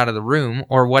 get out of the room,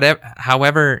 or whatever,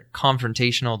 however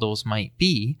confrontational those might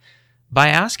be, by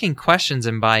asking questions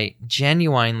and by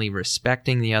genuinely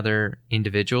respecting the other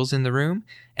individuals in the room,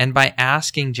 and by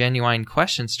asking genuine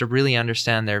questions to really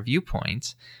understand their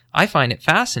viewpoints, I find it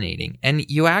fascinating.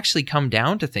 And you actually come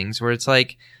down to things where it's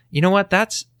like, you know what,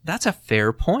 that's a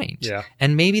fair point. Yeah.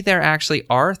 And maybe there actually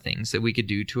are things that we could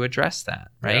do to address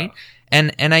that, right?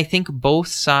 Yeah. And I think both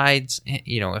sides,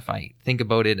 if I think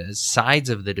about it as sides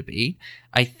of the debate,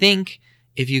 I think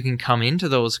if you can come into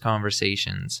those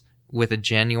conversations with a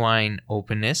genuine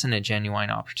openness and a genuine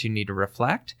opportunity to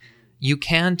reflect, you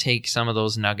can take some of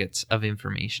those nuggets of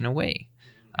information away.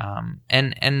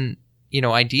 And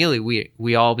ideally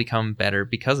we all become better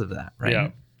because of that, right? Yeah.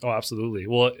 Oh, absolutely.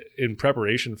 Well, in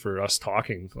preparation for us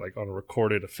talking, like on a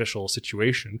recorded official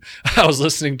situation, I was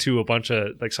listening to a bunch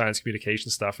of like science communication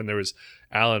stuff, and there was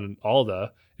Alan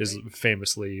Alda is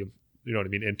famously, you know what I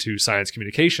mean, into science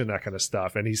communication, that kind of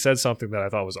stuff. And he said something that I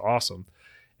thought was awesome.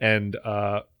 And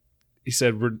he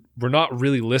said, we're not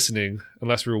really listening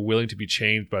unless we're willing to be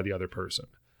changed by the other person.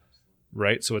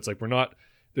 Right. So it's like,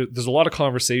 there's a lot of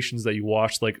conversations that you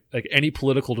watch, like any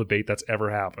political debate that's ever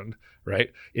happened.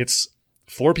 Right. It's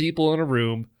 4 people in a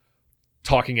room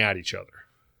talking at each other.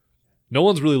 No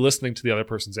one's really listening to the other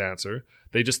person's answer.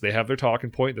 They have their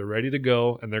talking point. They're ready to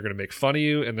go, and they're going to make fun of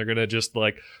you, and they're going to just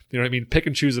like, you know what I mean, pick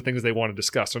and choose the things they want to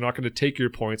discuss. They're not going to take your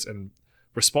points and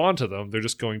respond to them. They're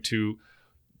just going to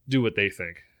do what they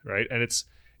think, right? And it's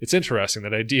interesting,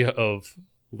 that idea of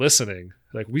listening.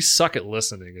 Like, we suck at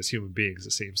listening as human beings,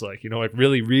 it seems like, you know, like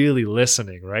really, really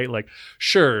listening, right? Like,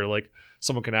 sure, like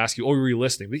someone can ask you, oh, were you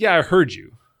listening? But yeah, I heard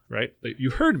you. Right? Like,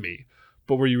 you heard me,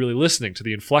 but were you really listening to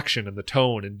the inflection and the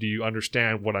tone? And do you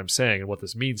understand what I'm saying and what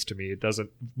this means to me?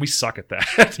 We suck at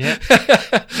that.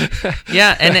 Yeah.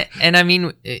 Yeah. And I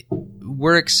mean,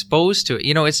 we're exposed to it.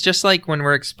 You know, it's just like when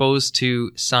we're exposed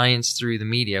to science through the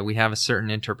media, we have a certain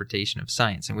interpretation of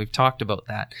science, and we've talked about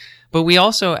that. But we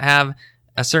also have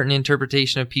a certain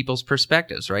interpretation of people's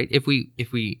perspectives, right? If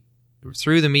we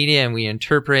through the media and we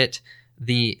interpret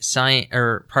the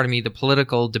the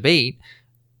political debate,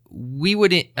 we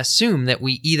would assume that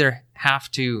we either have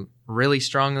to really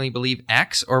strongly believe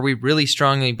X or we really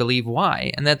strongly believe Y,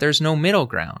 and that there's no middle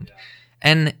ground. Yeah.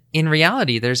 And in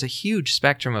reality, there's a huge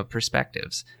spectrum of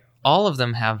perspectives. All of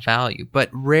them have value, but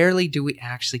rarely do we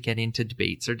actually get into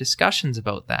debates or discussions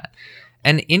about that.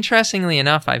 And interestingly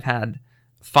enough, I've had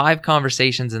 5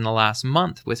 conversations in the last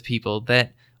month with people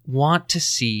that want to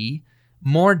see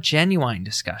more genuine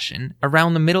discussion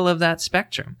around the middle of that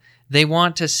spectrum. They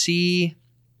want to see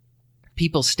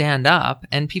people stand up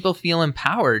and people feel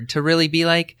empowered to really be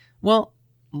like, well,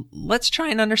 let's try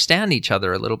and understand each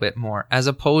other a little bit more, as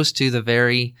opposed to the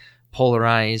very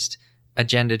polarized,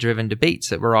 agenda-driven debates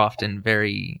that we're often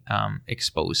very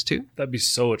exposed to. That'd be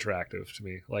so attractive to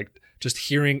me. Like, just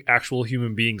hearing actual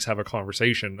human beings have a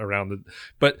conversation around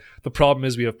but the problem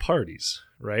is we have parties,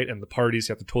 right? And the parties,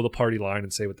 you have to toe the party line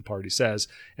and say what the party says.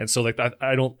 And so like,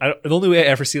 the only way I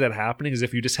ever see that happening is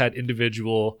if you just had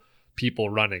individual people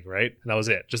running, right? And that was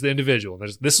it, just the individual.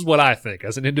 This is what I think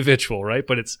as an individual, right?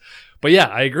 But yeah,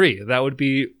 I agree. That would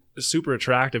be super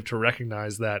attractive to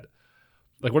recognize that.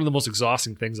 Like, one of the most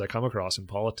exhausting things I come across in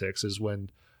politics is when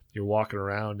you're walking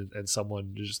around and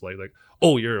someone is just like,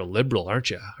 oh, you're a liberal, aren't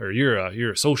you? Or you're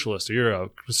a socialist, or you're a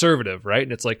conservative, right?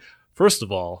 And it's like, first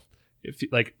of all,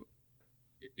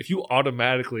 if you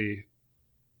automatically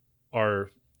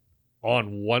are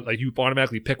on one, like, you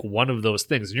automatically pick one of those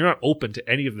things, and you're not open to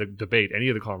any of the debate, any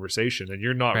of the conversation, and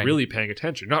you're not really paying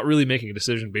attention, you're not really making a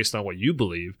decision based on what you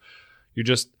believe, you're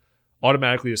just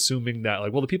automatically assuming that,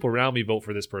 like, well, the people around me vote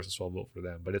for this person, so I'll vote for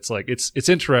them. But it's like, it's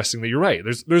interesting that you're right.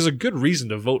 There's a good reason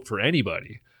to vote for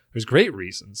anybody. There's great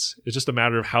reasons. It's just a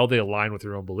matter of how they align with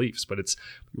your own beliefs. But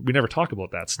we never talk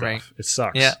about that stuff. Right. It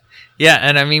sucks. Yeah.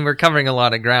 And I mean, we're covering a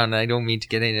lot of ground. I don't mean to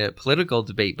get into a political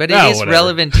debate, but it is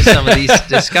relevant to some of these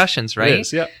discussions, right? It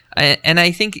is, yeah. And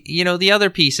I think, you know, the other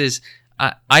piece is,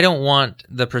 I don't want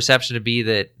the perception to be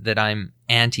that I'm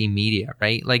anti-media,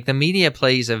 right? Like, the media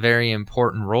plays a very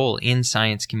important role in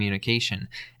science communication,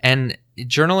 and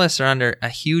journalists are under a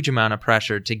huge amount of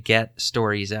pressure to get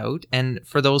stories out and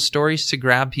for those stories to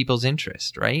grab people's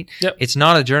interest, right? Yep. It's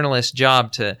not a journalist's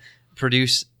job to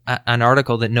produce an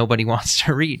article that nobody wants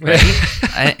to read,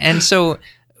 right? And so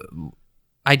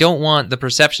I don't want the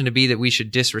perception to be that we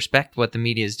should disrespect what the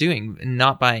media is doing,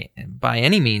 not by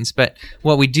any means, but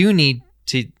what we do need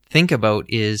to think about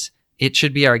is it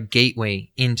should be our gateway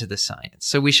into the science.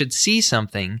 So we should see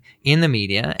something in the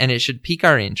media and it should pique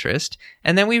our interest,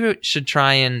 and then we should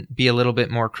try and be a little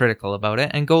bit more critical about it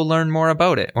and go learn more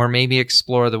about it, or maybe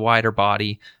explore the wider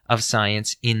body of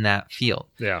science in that field.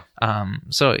 Yeah.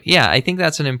 So yeah, I think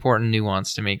that's an important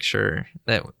nuance to make sure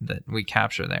that we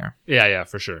capture there. Yeah,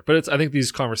 for sure. But I think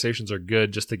these conversations are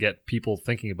good just to get people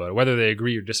thinking about it, whether they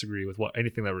agree or disagree with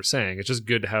anything that we're saying. It's just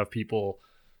good to have people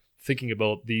thinking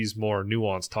about these more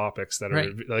nuanced topics that are,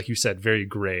 like you said, very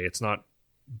gray. It's not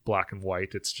black and white.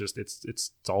 It's just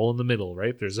it's all in the middle,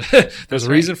 right? There's a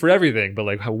reason for everything, but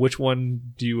like, which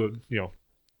one do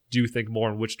you think more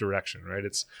in which direction, right?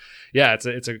 It's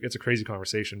a crazy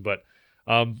conversation. But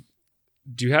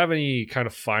do you have any kind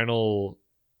of final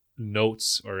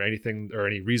notes or anything, or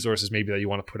any resources maybe that you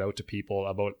want to put out to people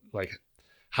about, like,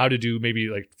 how to do, maybe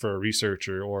like for a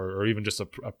researcher or even just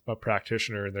a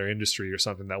practitioner in their industry or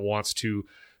something that wants to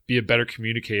be a better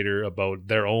communicator about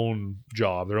their own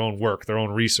job, their own work, their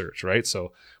own research, right?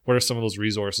 So what are some of those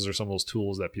resources or some of those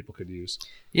tools that people could use?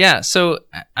 Yeah, so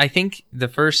I think the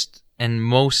first and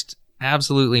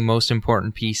absolutely most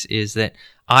important piece is that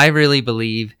I really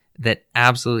believe that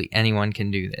absolutely anyone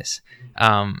can do this.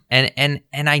 And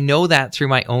I know that through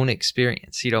my own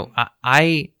experience.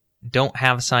 I don't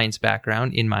have a science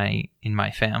background in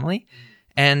my family,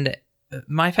 and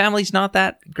my family's not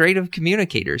that great of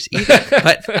communicators either,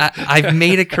 but I've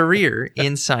made a career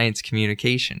in science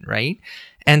communication, right?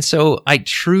 And so I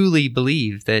truly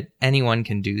believe that anyone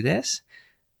can do this.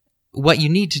 What you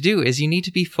need to do is you need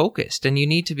to be focused, and you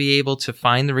need to be able to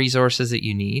find the resources that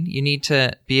you need. You need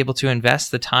to be able to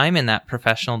invest the time in that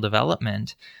professional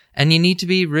development, and you need to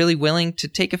be really willing to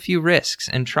take a few risks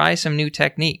and try some new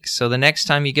techniques. So the next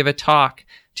time you give a talk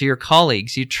to your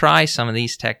colleagues, you try some of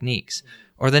these techniques.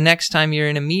 Or the next time you're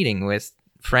in a meeting with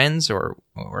friends or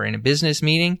in a business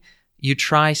meeting, you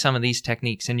try some of these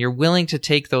techniques, and you're willing to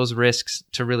take those risks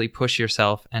to really push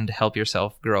yourself and to help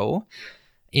yourself grow.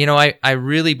 I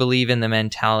really believe in the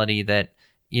mentality that,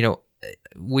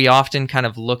 we often kind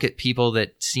of look at people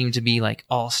that seem to be like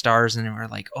all stars, and we're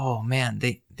like, oh man,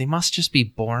 they must just be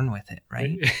born with it,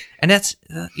 right? And that's,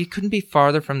 it couldn't be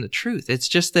farther from the truth. It's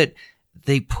just that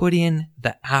they put in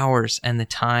the hours and the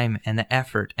time and the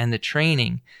effort and the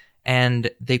training,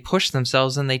 and they pushed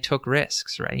themselves and they took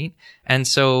risks, right? And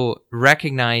so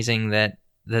recognizing that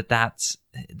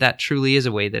truly is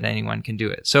a way that anyone can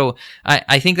do it. So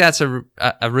I think that's a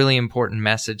really important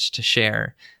message to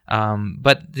share.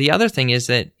 But the other thing is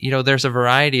that, there's a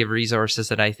variety of resources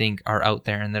that I think are out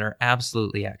there and that are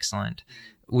absolutely excellent.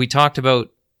 We talked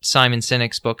about Simon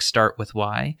Sinek's book, Start With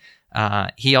Why.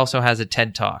 He also has a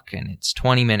TED Talk, and it's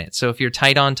 20 minutes. So if you're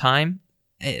tight on time,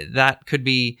 that could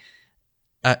be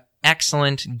an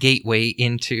excellent gateway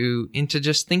into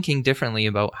just thinking differently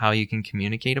about how you can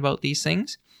communicate about these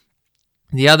things.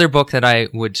 The other book that I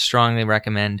would strongly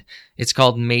recommend, it's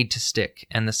called Made to Stick,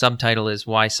 and the subtitle is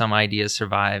Why Some Ideas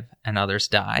Survive and Others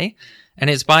Die. And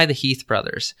it's by the Heath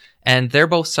brothers. And they're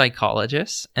both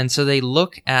psychologists, and so they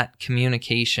look at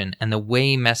communication and the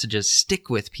way messages stick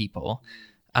with people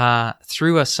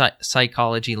through a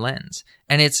psychology lens.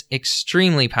 And it's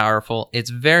extremely powerful. It's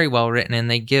very well written,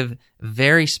 and they give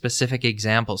very specific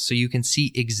examples so you can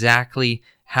see exactly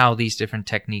how these different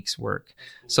techniques work.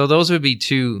 So those would be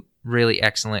two really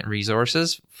excellent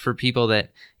resources for people that,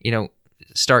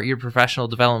 start your professional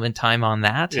development time on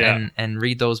that and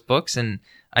read those books. And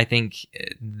I think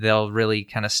they'll really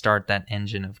kind of start that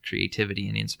engine of creativity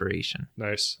and inspiration.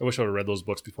 Nice. I wish I would have read those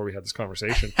books before we had this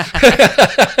conversation.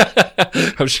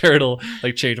 I'm sure it'll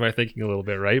change my thinking a little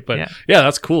bit, right? But yeah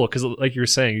that's cool, because like you were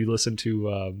saying, you listen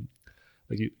to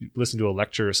you listen to a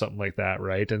lecture or something like that,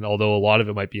 right? And although a lot of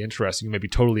it might be interesting, you might be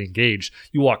totally engaged,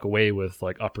 you walk away with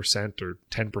like a percent or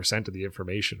 10% of the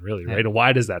information, really, right? And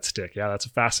why does that stick? Yeah, that's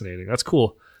fascinating. That's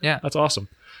cool. Yeah, that's awesome.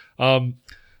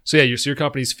 So your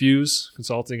company's Fuse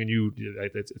Consulting, and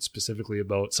it's specifically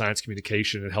about science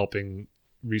communication and helping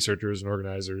researchers and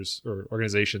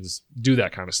organizations do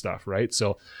that kind of stuff, right?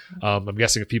 So I'm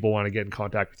guessing if people want to get in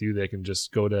contact with you, they can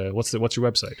just go to what's your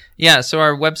website? Yeah, so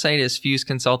our website is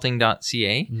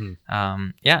fuseconsulting.ca.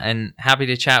 And happy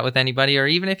to chat with anybody, or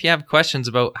even if you have questions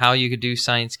about how you could do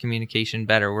science communication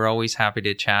better, we're always happy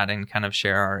to chat and kind of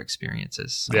share our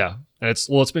experiences. So. Yeah, and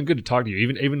it's been good to talk to you.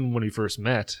 Even when we first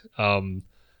met,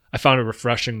 I found it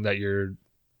refreshing that you're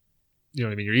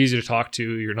you're easy to talk to.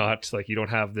 You're not you don't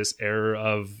have this air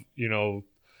of,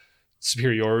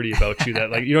 superiority about you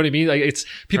that you know what I mean? It's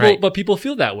people, right. But people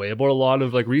feel that way about a lot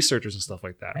of researchers and stuff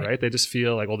like that, right? They just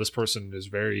feel this person is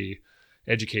very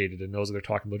educated and knows what they're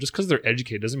talking about. Just because they're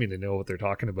educated doesn't mean they know what they're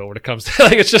talking about when it comes to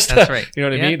it's just, that's right. You know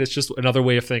what I mean? It's just another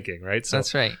way of thinking, right? So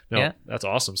that's right. No, that's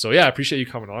awesome. So yeah, I appreciate you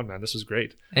coming on, man. This was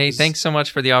great. Hey, thanks so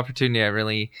much for the opportunity. I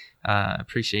really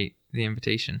appreciate the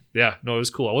invitation. Yeah, no, it was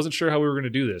cool. I wasn't sure how we were going to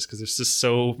do this because there's just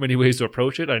so many ways to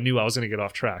approach it. I knew I was going to get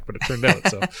off track, but it turned out.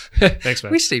 So thanks,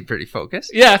 man. We stayed pretty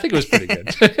focused. Yeah, I think it was pretty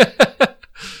good.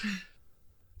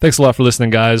 Thanks a lot for listening,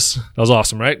 guys. That was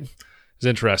awesome, right? It was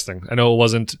interesting. I know it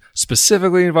wasn't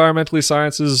specifically environmentally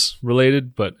sciences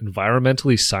related, but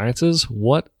environmentally sciences?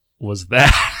 What was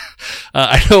that?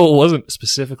 I know it wasn't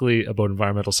specifically about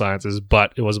environmental sciences,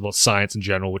 but it was about science in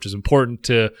general, which is important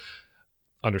to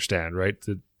understand, right?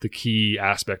 The key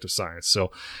aspect of science.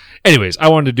 So anyways, I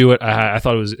wanted to do it. I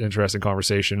thought it was an interesting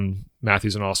conversation.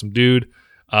 Matthew's an awesome dude.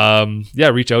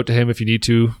 Reach out to him if you need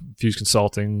to.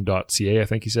 fuseconsulting.ca, I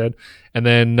think he said. And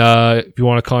then if you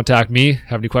want to contact me,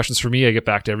 have any questions for me, I get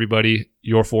back to everybody.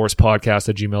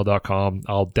 yourforestpodcast@gmail.com.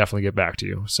 I'll definitely get back to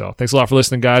you. So thanks a lot for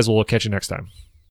listening, guys. We'll catch you next time.